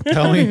more.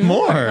 Tell me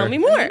more. Tell me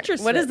more.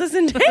 Interesting. What does this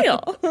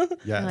entail?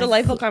 Yes.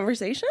 Delightful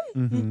conversation?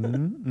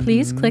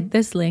 Please click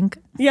this link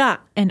Yeah.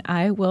 and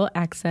I will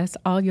access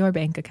all your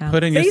bank accounts.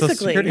 Put in your social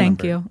Basically. security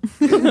Thank number.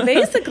 you. I'll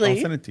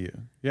Basically. send it to you.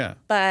 Yeah.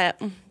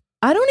 But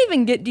I don't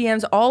even get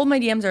DMs. All of my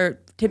DMs are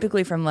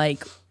typically from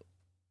like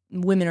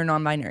women or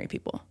non-binary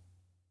people.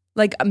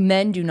 Like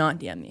men do not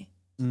DM me.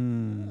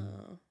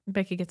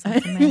 Becky gets some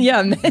from there.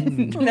 Yeah,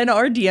 men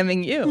are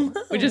DMing you,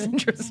 which is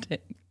interesting.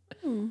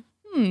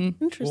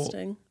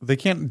 interesting. Well, they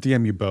can't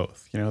DM you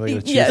both. You know, they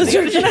gotta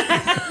choose.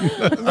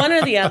 Yes, One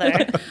or the other.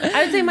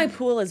 I would say my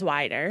pool is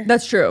wider.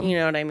 that's true. You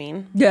know what I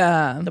mean?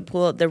 Yeah,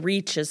 The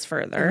reach is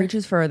further. it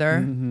reaches further.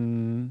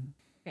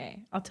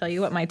 Okay, I'll tell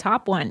you what my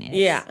top one is.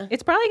 Yeah.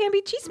 It's probably going to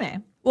be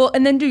chisme. Well,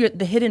 and then do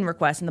the hidden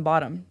requests in the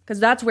bottom because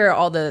that's where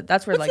like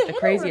the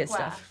craziest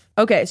stuff.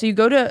 Okay, so you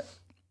go to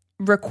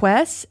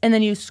requests and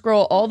then you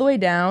scroll all the way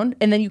down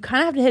and then you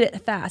kind of have to hit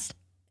it fast.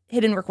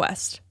 Hidden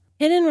request.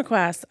 Hidden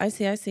requests. I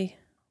see.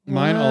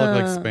 Mine all look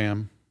like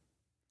spam.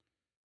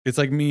 It's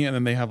like me, and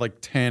then they have like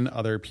 10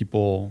 other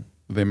people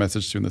they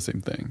message doing the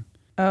same thing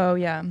Oh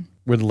yeah.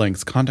 with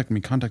links. Contact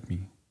me.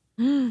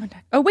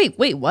 Oh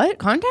wait, what?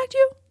 Contact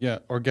you? Yeah,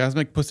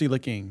 orgasmic pussy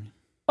licking.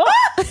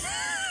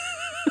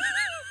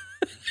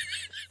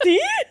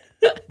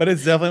 But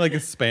it's definitely like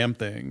a spam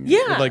thing. Yeah.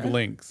 With like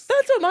links.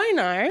 That's what mine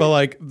are. But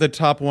like the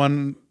top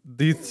one,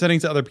 these sending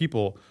to other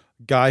people.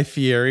 Guy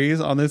Fieri's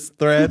on this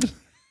thread.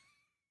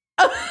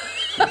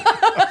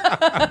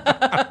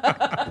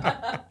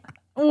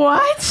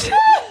 What?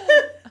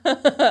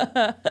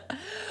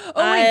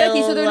 Oh wait,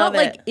 Becky. So they're not love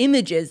like it.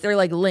 images; they're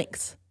like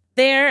links.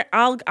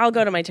 I'll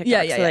go to my TikTok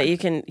Yeah, so that you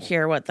can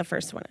hear what the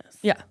first one is.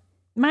 Yeah.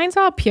 Mine's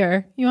all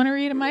pure. You want to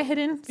read my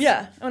hidden?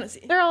 Yeah. I want to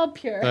see. They're all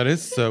pure. That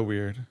is so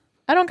weird.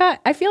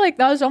 I feel like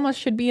those almost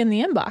should be in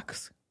the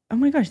inbox. Oh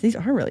my gosh, these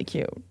are really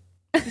cute.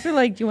 These are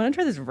like, do you want to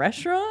try this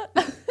restaurant?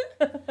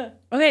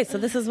 Okay, so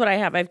this is what I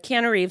have. I have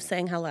Keanu Reeves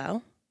saying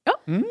hello.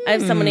 I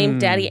have someone named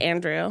Daddy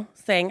Andrew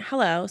saying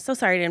hello. So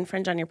sorry to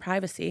infringe on your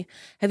privacy.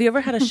 Have you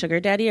ever had a sugar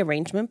daddy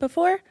arrangement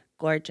before?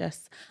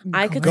 Gorgeous.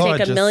 I could stake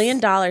Gorgeous. $1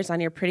 million on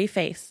your pretty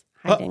face.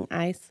 Hiding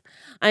eyes.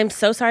 I'm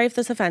so sorry if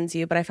this offends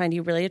you, but I find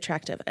you really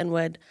attractive and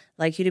would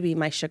like you to be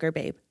my sugar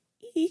babe.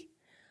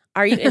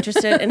 Are you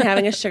interested in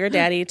having a sugar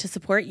daddy to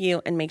support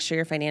you and make sure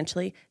you're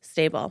financially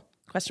stable? ?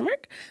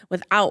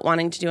 Without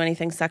wanting to do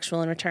anything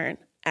sexual in return.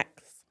 X.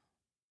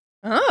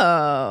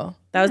 Oh.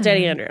 That was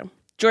Daddy Andrew.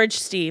 George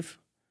Steve.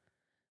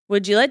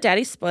 Would you let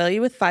daddy spoil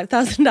you with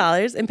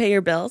 $5,000 and pay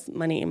your bills?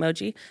 Money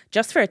emoji.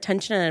 Just for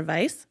attention and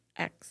advice?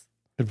 X.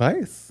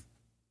 Advice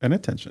and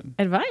attention.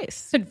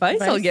 Advice.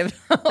 I'll give.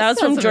 That was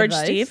from George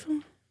Steve.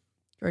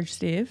 George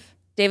Steve.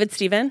 David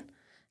Steven.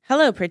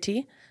 Hello,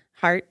 pretty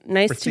heart.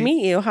 Nice to Pretty.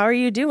 meet you. How are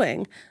you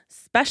doing?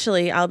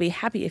 Especially, I'll be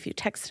happy if you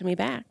text me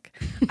back.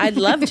 I'd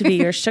love to be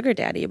your sugar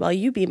daddy while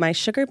you be my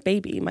sugar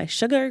baby, my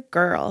sugar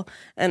girl,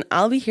 and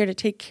I'll be here to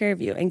take care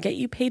of you and get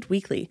you paid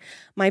weekly.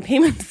 My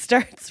payment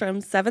starts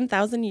from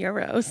 7,000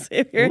 euros.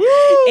 If you're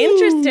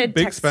interested,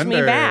 Big text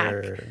spender. me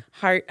back.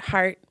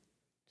 Heart,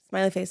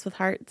 smiley face with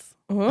hearts.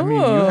 I mean,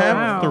 you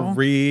have Wow.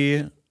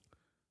 3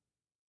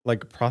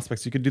 like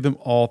prospects. You could do them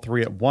all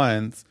 3 at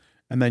once,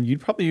 and then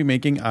you'd probably be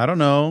making, I don't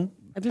know,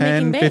 I'd be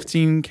 10, making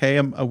bank.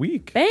 $15K a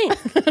week.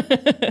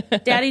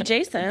 Bank. Daddy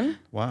Jason.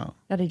 Wow.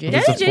 Daddy Jason.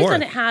 Who's Daddy the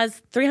Jason fourth?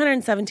 has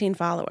 317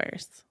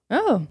 followers.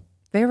 Oh,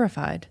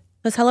 verified.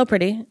 Says, hello,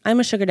 pretty. I'm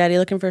a sugar daddy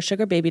looking for a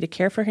sugar baby to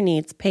care for her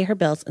needs, pay her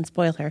bills, and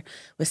spoil her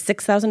with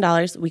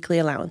 $6,000 weekly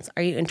allowance.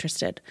 Are you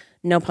interested?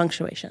 No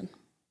punctuation.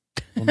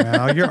 Well,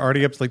 now you're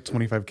already up to like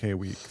 25K a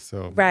week.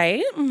 So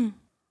Right?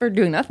 for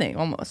doing nothing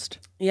almost.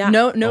 Yeah.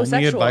 No Only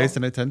sexual advice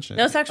and attention.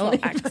 No sexual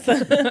acts.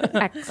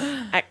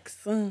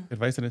 X.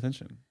 Advice and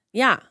attention.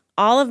 Yeah.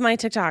 All of my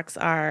TikToks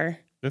are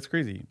That's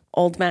crazy.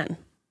 old men.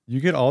 You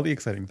get all the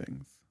exciting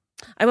things.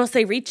 I will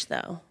say reach,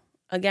 though.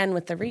 Again,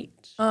 with the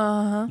reach.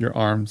 Your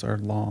arms are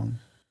long.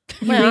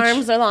 My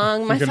arms are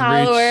long. My You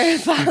can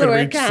follower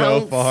reach counts.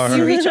 so far.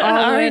 You reach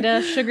all the way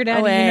to Sugar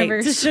Daddy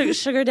University. To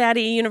Sugar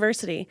Daddy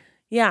University.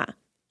 Yeah.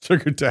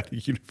 Sugar Daddy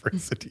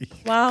University.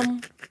 Well,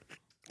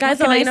 guys,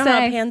 What can I'll let I you know how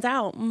say? it pans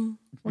out.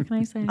 What can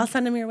I say? I'll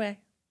send them your way.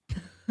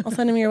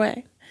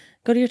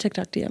 Go to your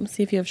TikTok DM.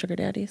 See if you have sugar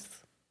daddies.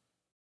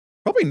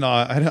 Probably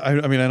not.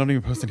 I mean, I don't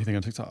even post anything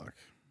on TikTok.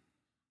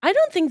 I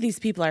don't think these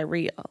people are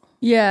real.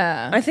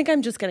 Yeah. I think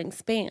I'm just getting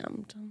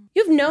spammed.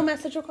 You have no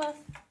message requests?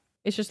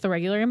 It's just the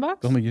regular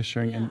inbox? Only you're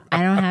sharing in.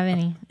 I don't have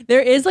any.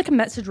 There is like a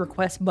message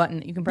request button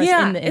that you can press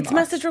in the inbox. It's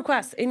message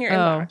requests in your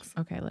inbox.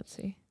 Okay, let's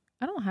see.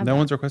 I don't have No that.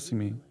 one's requesting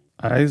me.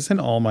 I send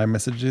all my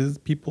messages,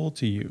 people,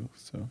 to you.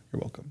 So you're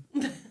welcome.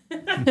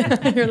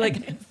 You're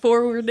like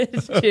forwarded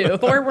to.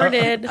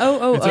 Forwarded. It's an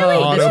This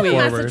auto is a forward.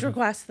 message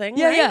request thing,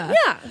 Yeah, right?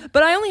 yeah.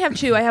 But I only have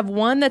 2. I have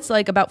one that's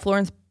like about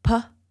Florence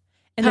Puh.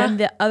 And then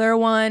the other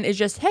one is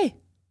just, hey.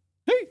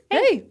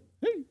 Hey.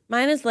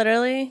 Mine is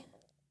literally,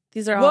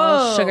 these are Whoa.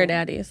 all sugar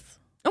daddies.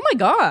 Oh my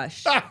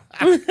gosh.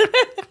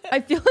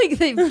 I feel like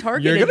they've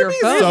targeted You're gonna your be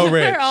phone. so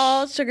rich. They're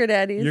all sugar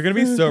daddies. You're going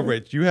to be so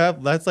rich.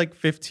 That's like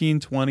 15,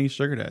 20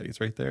 sugar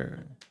daddies right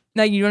there.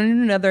 Now, you don't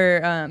need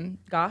another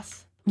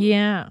goss?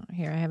 Yeah.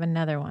 Here, I have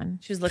another one.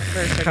 She was looking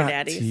for sugar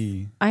daddies.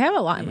 Tea. I have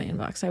a lot in my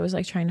inbox. I was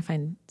like trying to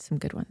find some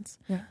good ones.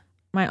 Yeah.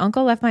 My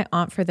uncle left my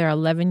aunt for their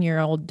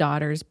 11-year-old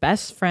daughter's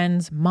best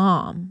friend's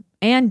mom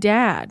and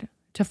dad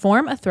to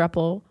form a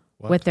throuple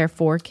with their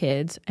 4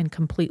 kids and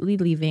completely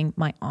leaving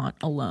my aunt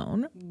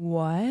alone.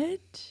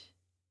 What?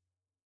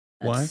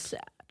 What? That's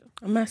sad.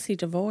 A messy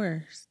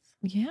divorce.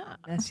 Yeah.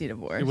 Messy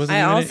divorce. It wasn't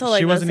I even, also like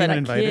she this wasn't that even a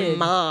invited. kid-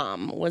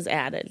 mom was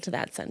added to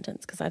that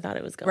sentence because I thought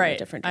it was going a Right.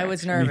 different I direction.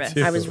 was nervous.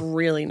 too. I was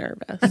really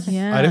nervous.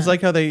 Yeah. I just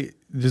like how they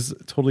just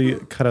totally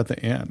cut out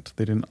the aunt.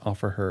 They didn't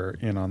offer her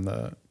in on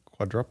the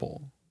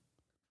quadruple.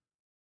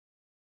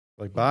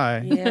 Like,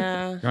 bye.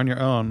 Yeah. You're on your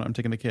own. I'm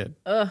taking the kid.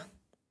 Ugh.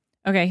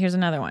 Okay, here's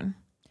another one.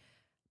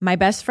 My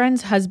best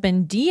friend's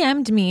husband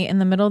DM'd me in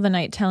the middle of the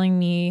night telling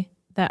me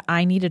that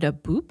I needed a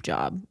boob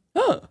job.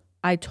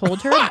 I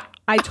told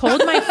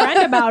my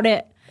friend about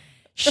it.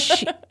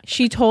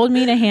 She told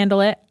me to handle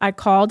it. I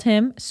called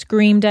him,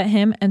 screamed at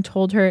him, and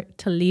told her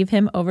to leave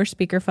him over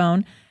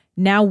speakerphone.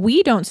 Now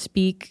we don't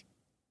speak,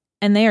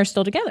 and they are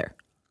still together.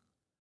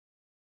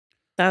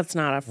 That's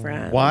not a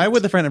friend. Why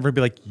would the friend ever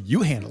be like,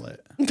 you handle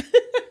it?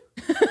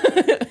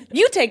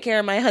 You take care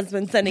of my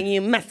husband sending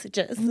you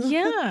messages.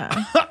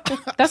 Yeah.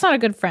 That's not a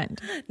good friend.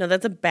 No,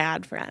 that's a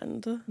bad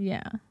friend.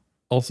 Yeah.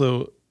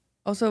 Also,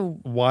 Also,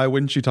 why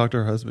wouldn't she talk to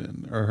her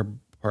husband or her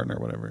partner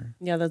or whatever?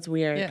 Yeah, that's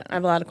weird. Yeah. I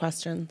have a lot of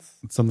questions.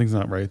 Something's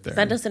not right there.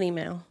 Send us an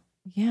email.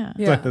 Yeah.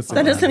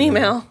 Send us an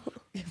email.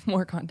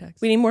 more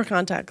context. We need more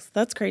context.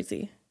 That's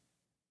crazy.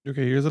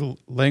 Okay, here's a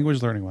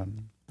language learning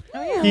one.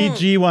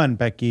 PG one,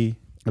 Becky.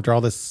 After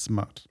all this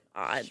smut.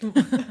 Odd.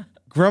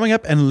 Growing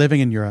up and living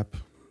in Europe,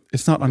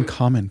 it's not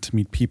uncommon to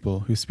meet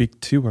people who speak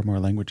 2 or more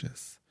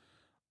languages.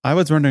 I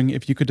was wondering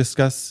if you could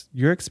discuss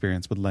your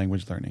experience with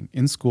language learning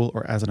in school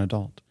or as an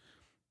adult.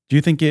 Do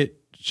you think it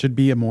should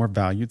be a more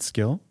valued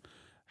skill?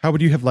 How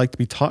would you have liked to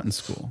be taught in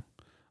school?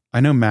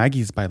 I know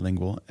Maggie's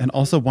bilingual and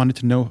also wanted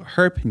to know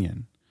her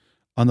opinion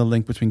on the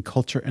link between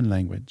culture and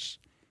language.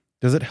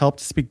 Does it help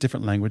to speak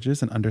different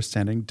languages and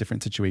understanding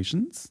different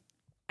situations?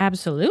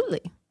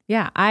 Absolutely.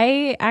 Yeah.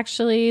 I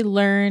actually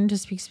learned to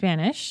speak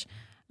Spanish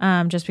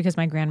just because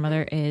my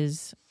grandmother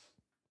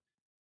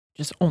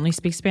just only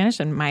speaks Spanish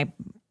and my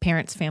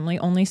parents' family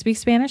only speaks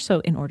Spanish. So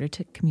in order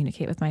to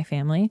communicate with my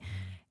family,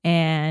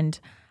 and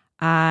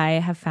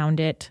I have found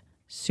it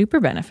super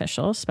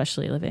beneficial,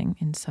 especially living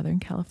in Southern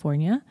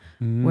California,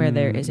 where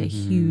there is a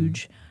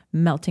huge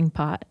melting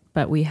pot,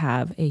 but we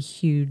have a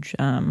huge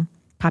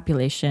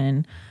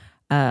population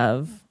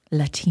of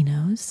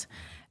Latinos.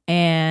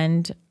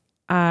 And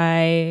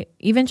I,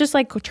 even just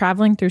like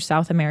traveling through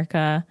South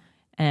America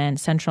and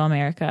Central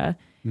America,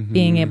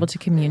 being able to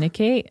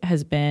communicate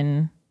has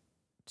been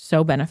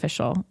so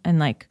beneficial, and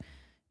like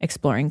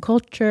exploring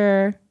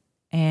culture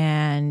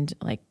and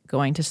like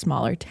going to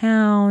smaller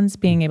towns,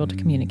 being able to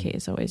communicate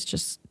is always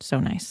just so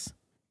nice.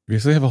 You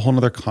basically have a whole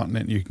other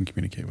continent you can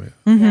communicate with.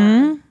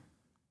 Mm-hmm.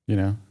 You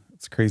know,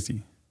 it's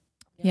crazy.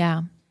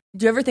 Yeah.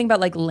 Do you ever think about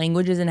like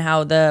languages and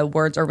how the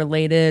words are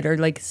related, or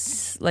like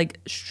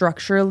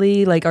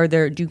structurally, like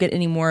do you get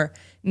any more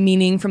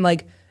meaning from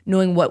like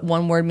knowing what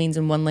one word means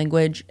in one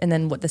language and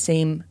then what the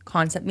same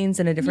concept means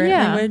in a different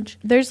language?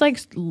 There's like,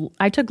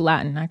 I took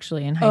Latin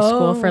actually in high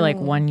school for like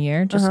 1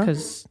 year just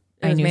because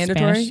I knew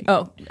mandatory. Spanish.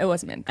 Oh, it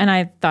wasn't mandatory. And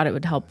I thought it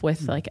would help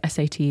with like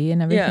SAT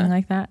and everything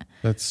like that.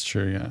 That's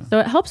true. Yeah. So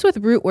it helps with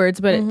root words,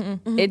 but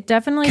it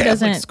definitely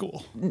doesn't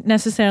school.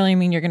 necessarily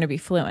mean you're going to be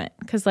fluent.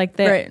 Because like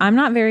I'm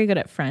not very good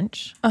at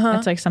French.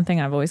 That's like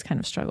something I've always kind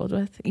of struggled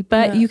with.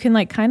 But you can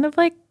like kind of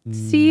like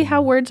see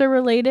how words are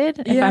related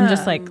if I'm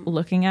just like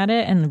looking at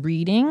it and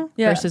reading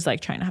versus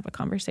like trying to have a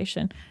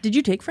conversation. Did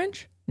you take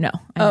French? No,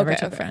 I never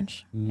took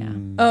French. Yeah.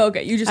 Oh,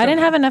 okay. You just I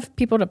didn't have enough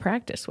people to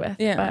practice with.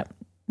 Yeah. But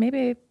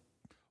maybe.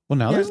 Well,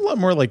 now there's a lot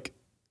more like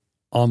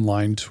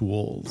online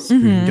tools. You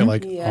can get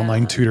like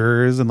online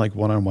tutors and like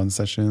one-on-one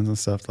sessions and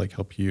stuff to like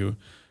help you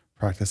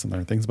practice and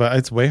learn things. But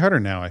it's way harder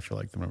now, I feel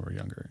like, than when we were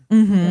younger.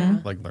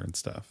 Like learn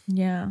stuff.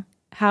 Yeah.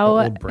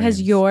 How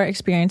has your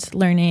experience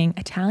learning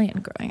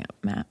Italian growing up,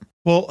 Matt?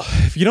 Well,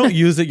 if you don't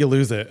use it, you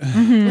lose it.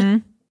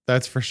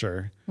 That's for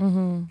sure.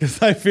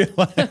 Because I feel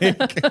like,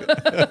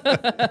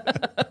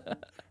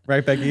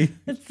 right, Becky?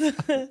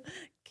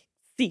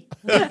 See.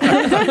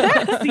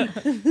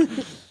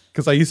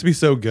 Because I used to be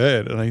so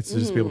good, and I used to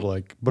just be able to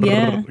like,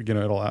 get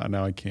it all out.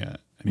 Now I can't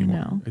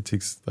anymore. It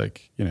takes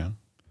like, takes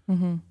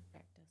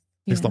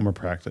a lot more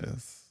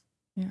practice.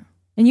 Yeah.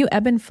 And you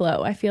ebb and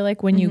flow. I feel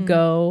like when you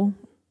go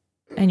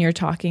and you're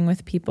talking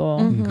with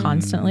people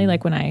constantly,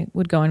 like when I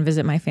would go and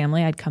visit my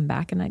family, I'd come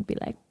back and I'd be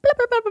like, blah,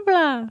 blah, blah,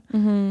 blah,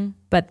 blah.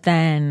 But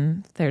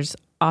then there's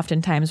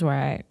often times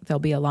where there'll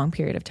be a long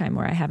period of time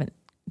where I haven't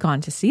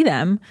gone to see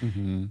them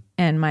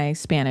and my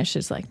Spanish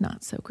is like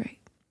not so great.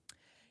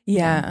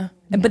 Yeah.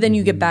 But then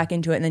you get back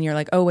into it and then you're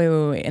like, oh,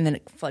 wait. And then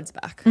it floods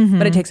back.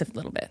 But it takes a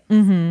little bit.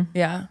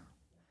 Yeah.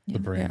 The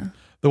brain. Yeah.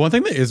 The one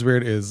thing that is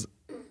weird is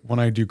when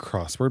I do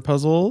crossword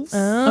puzzles.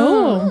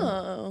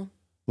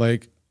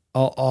 Like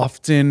I'll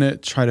often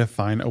try to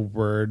find a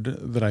word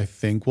that I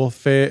think will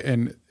fit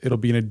and it'll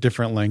be in a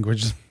different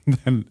language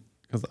than,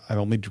 because I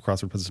only do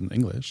crossword puzzles in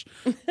English.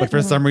 But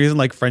for some reason,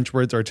 like French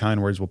words or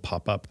Italian words will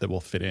pop up that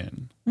will fit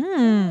in. You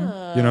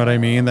know what I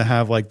mean? That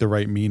have like the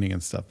right meaning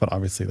and stuff, but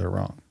obviously they're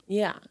wrong.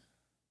 Yeah.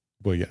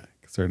 Well, yeah,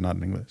 because they're not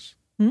in English.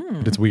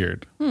 But it's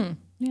weird.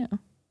 Yeah.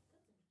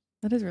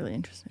 That is really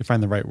interesting. You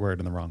find the right word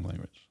in the wrong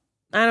language.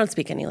 I don't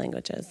speak any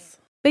languages.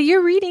 But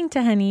you're reading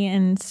Tahani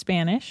in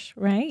Spanish,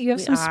 right? You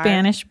have some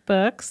Spanish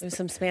books. We have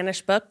some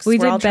Spanish books.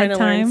 We're all trying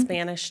bedtime. to learn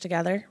Spanish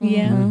together.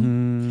 Yeah.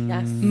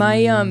 Yes.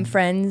 My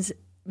friend's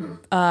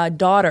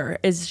daughter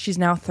she's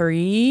now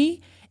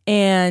 3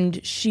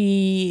 and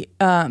she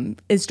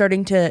is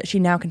starting to, she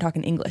now can talk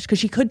in English because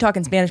she could talk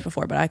in Spanish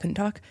before, but I couldn't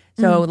talk.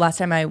 So last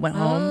time I went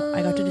home,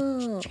 I got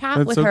to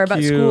chat with her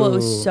about school. It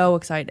was so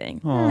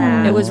exciting.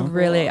 Aww. It was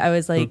really, I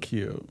was like, so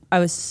cute. It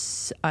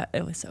was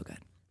so good.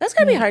 That's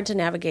going to be hard to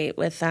navigate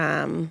with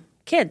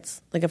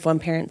kids. Like if one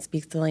parent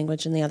speaks the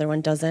language and the other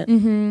one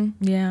doesn't.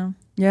 Yeah.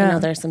 I know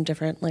there's some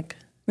different like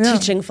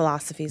teaching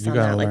philosophies on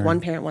that, like one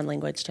parent, one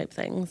language type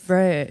things.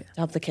 Right. To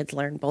help the kids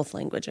learn both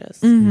languages.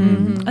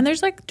 And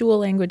there's like dual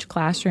language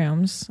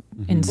classrooms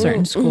in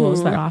certain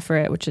schools that offer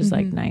it, which is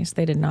like nice.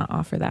 They did not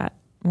offer that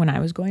when I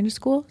was going to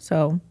school.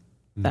 So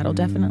that'll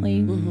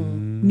definitely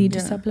need to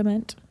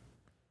supplement.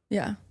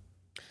 Yeah.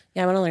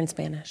 Yeah, I want to learn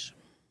Spanish.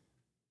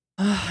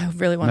 I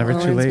really want to Never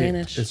learn too late.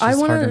 Spanish. It's just I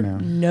want harder to now.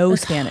 know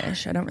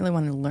Spanish. I don't really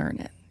want to learn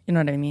it. You know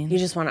what I mean? You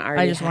just want to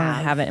already I just want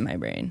to have it in my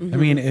brain. I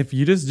mean, if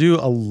you just do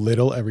a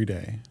little every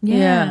day.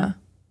 Yeah.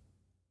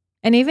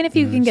 And even if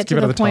you can get to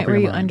keep it at the the top point of where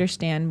your you mind.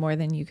 understand more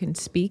than you can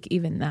speak,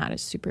 even that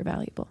is super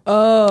valuable.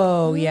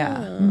 Oh,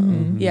 yeah.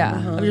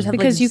 Yeah. I just have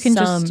Because like you can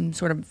some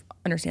sort of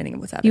understanding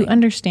of what's happening. You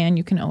understand,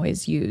 you can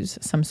always use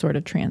some sort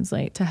of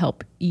translate to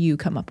help you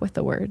come up with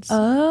the words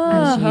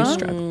as you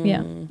struggle.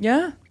 Yeah.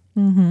 Yeah.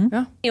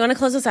 You want to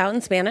close us out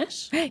in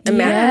Spanish? And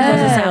Matt can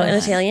close us out in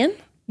Italian?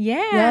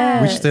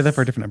 Yeah. We should say that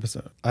for a different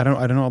episode. I don't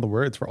know all the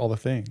words for all the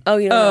things. Oh,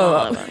 you don't know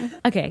all of them.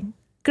 Okay.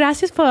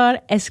 Gracias por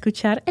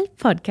escuchar el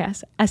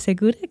podcast.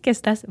 Asegura que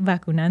estás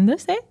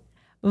vacunándose.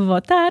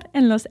 Votar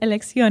en las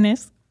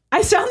elecciones.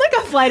 I sound like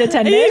a flight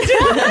attendant.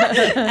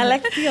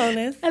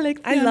 Elecciones.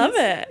 I love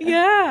it.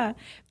 Yeah.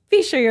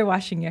 Be sure you're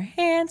washing your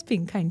hands,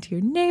 being kind to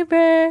your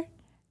neighbor,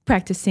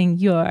 practicing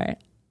your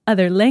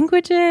other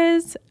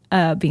languages,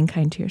 being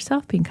kind to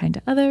yourself, being kind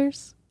to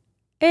others.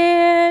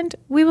 And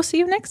we will see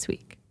you next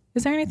week.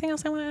 Is there anything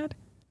else I want to add?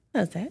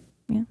 That's it.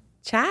 Yeah.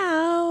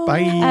 Ciao.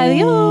 Bye.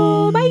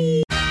 Adios.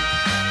 Bye.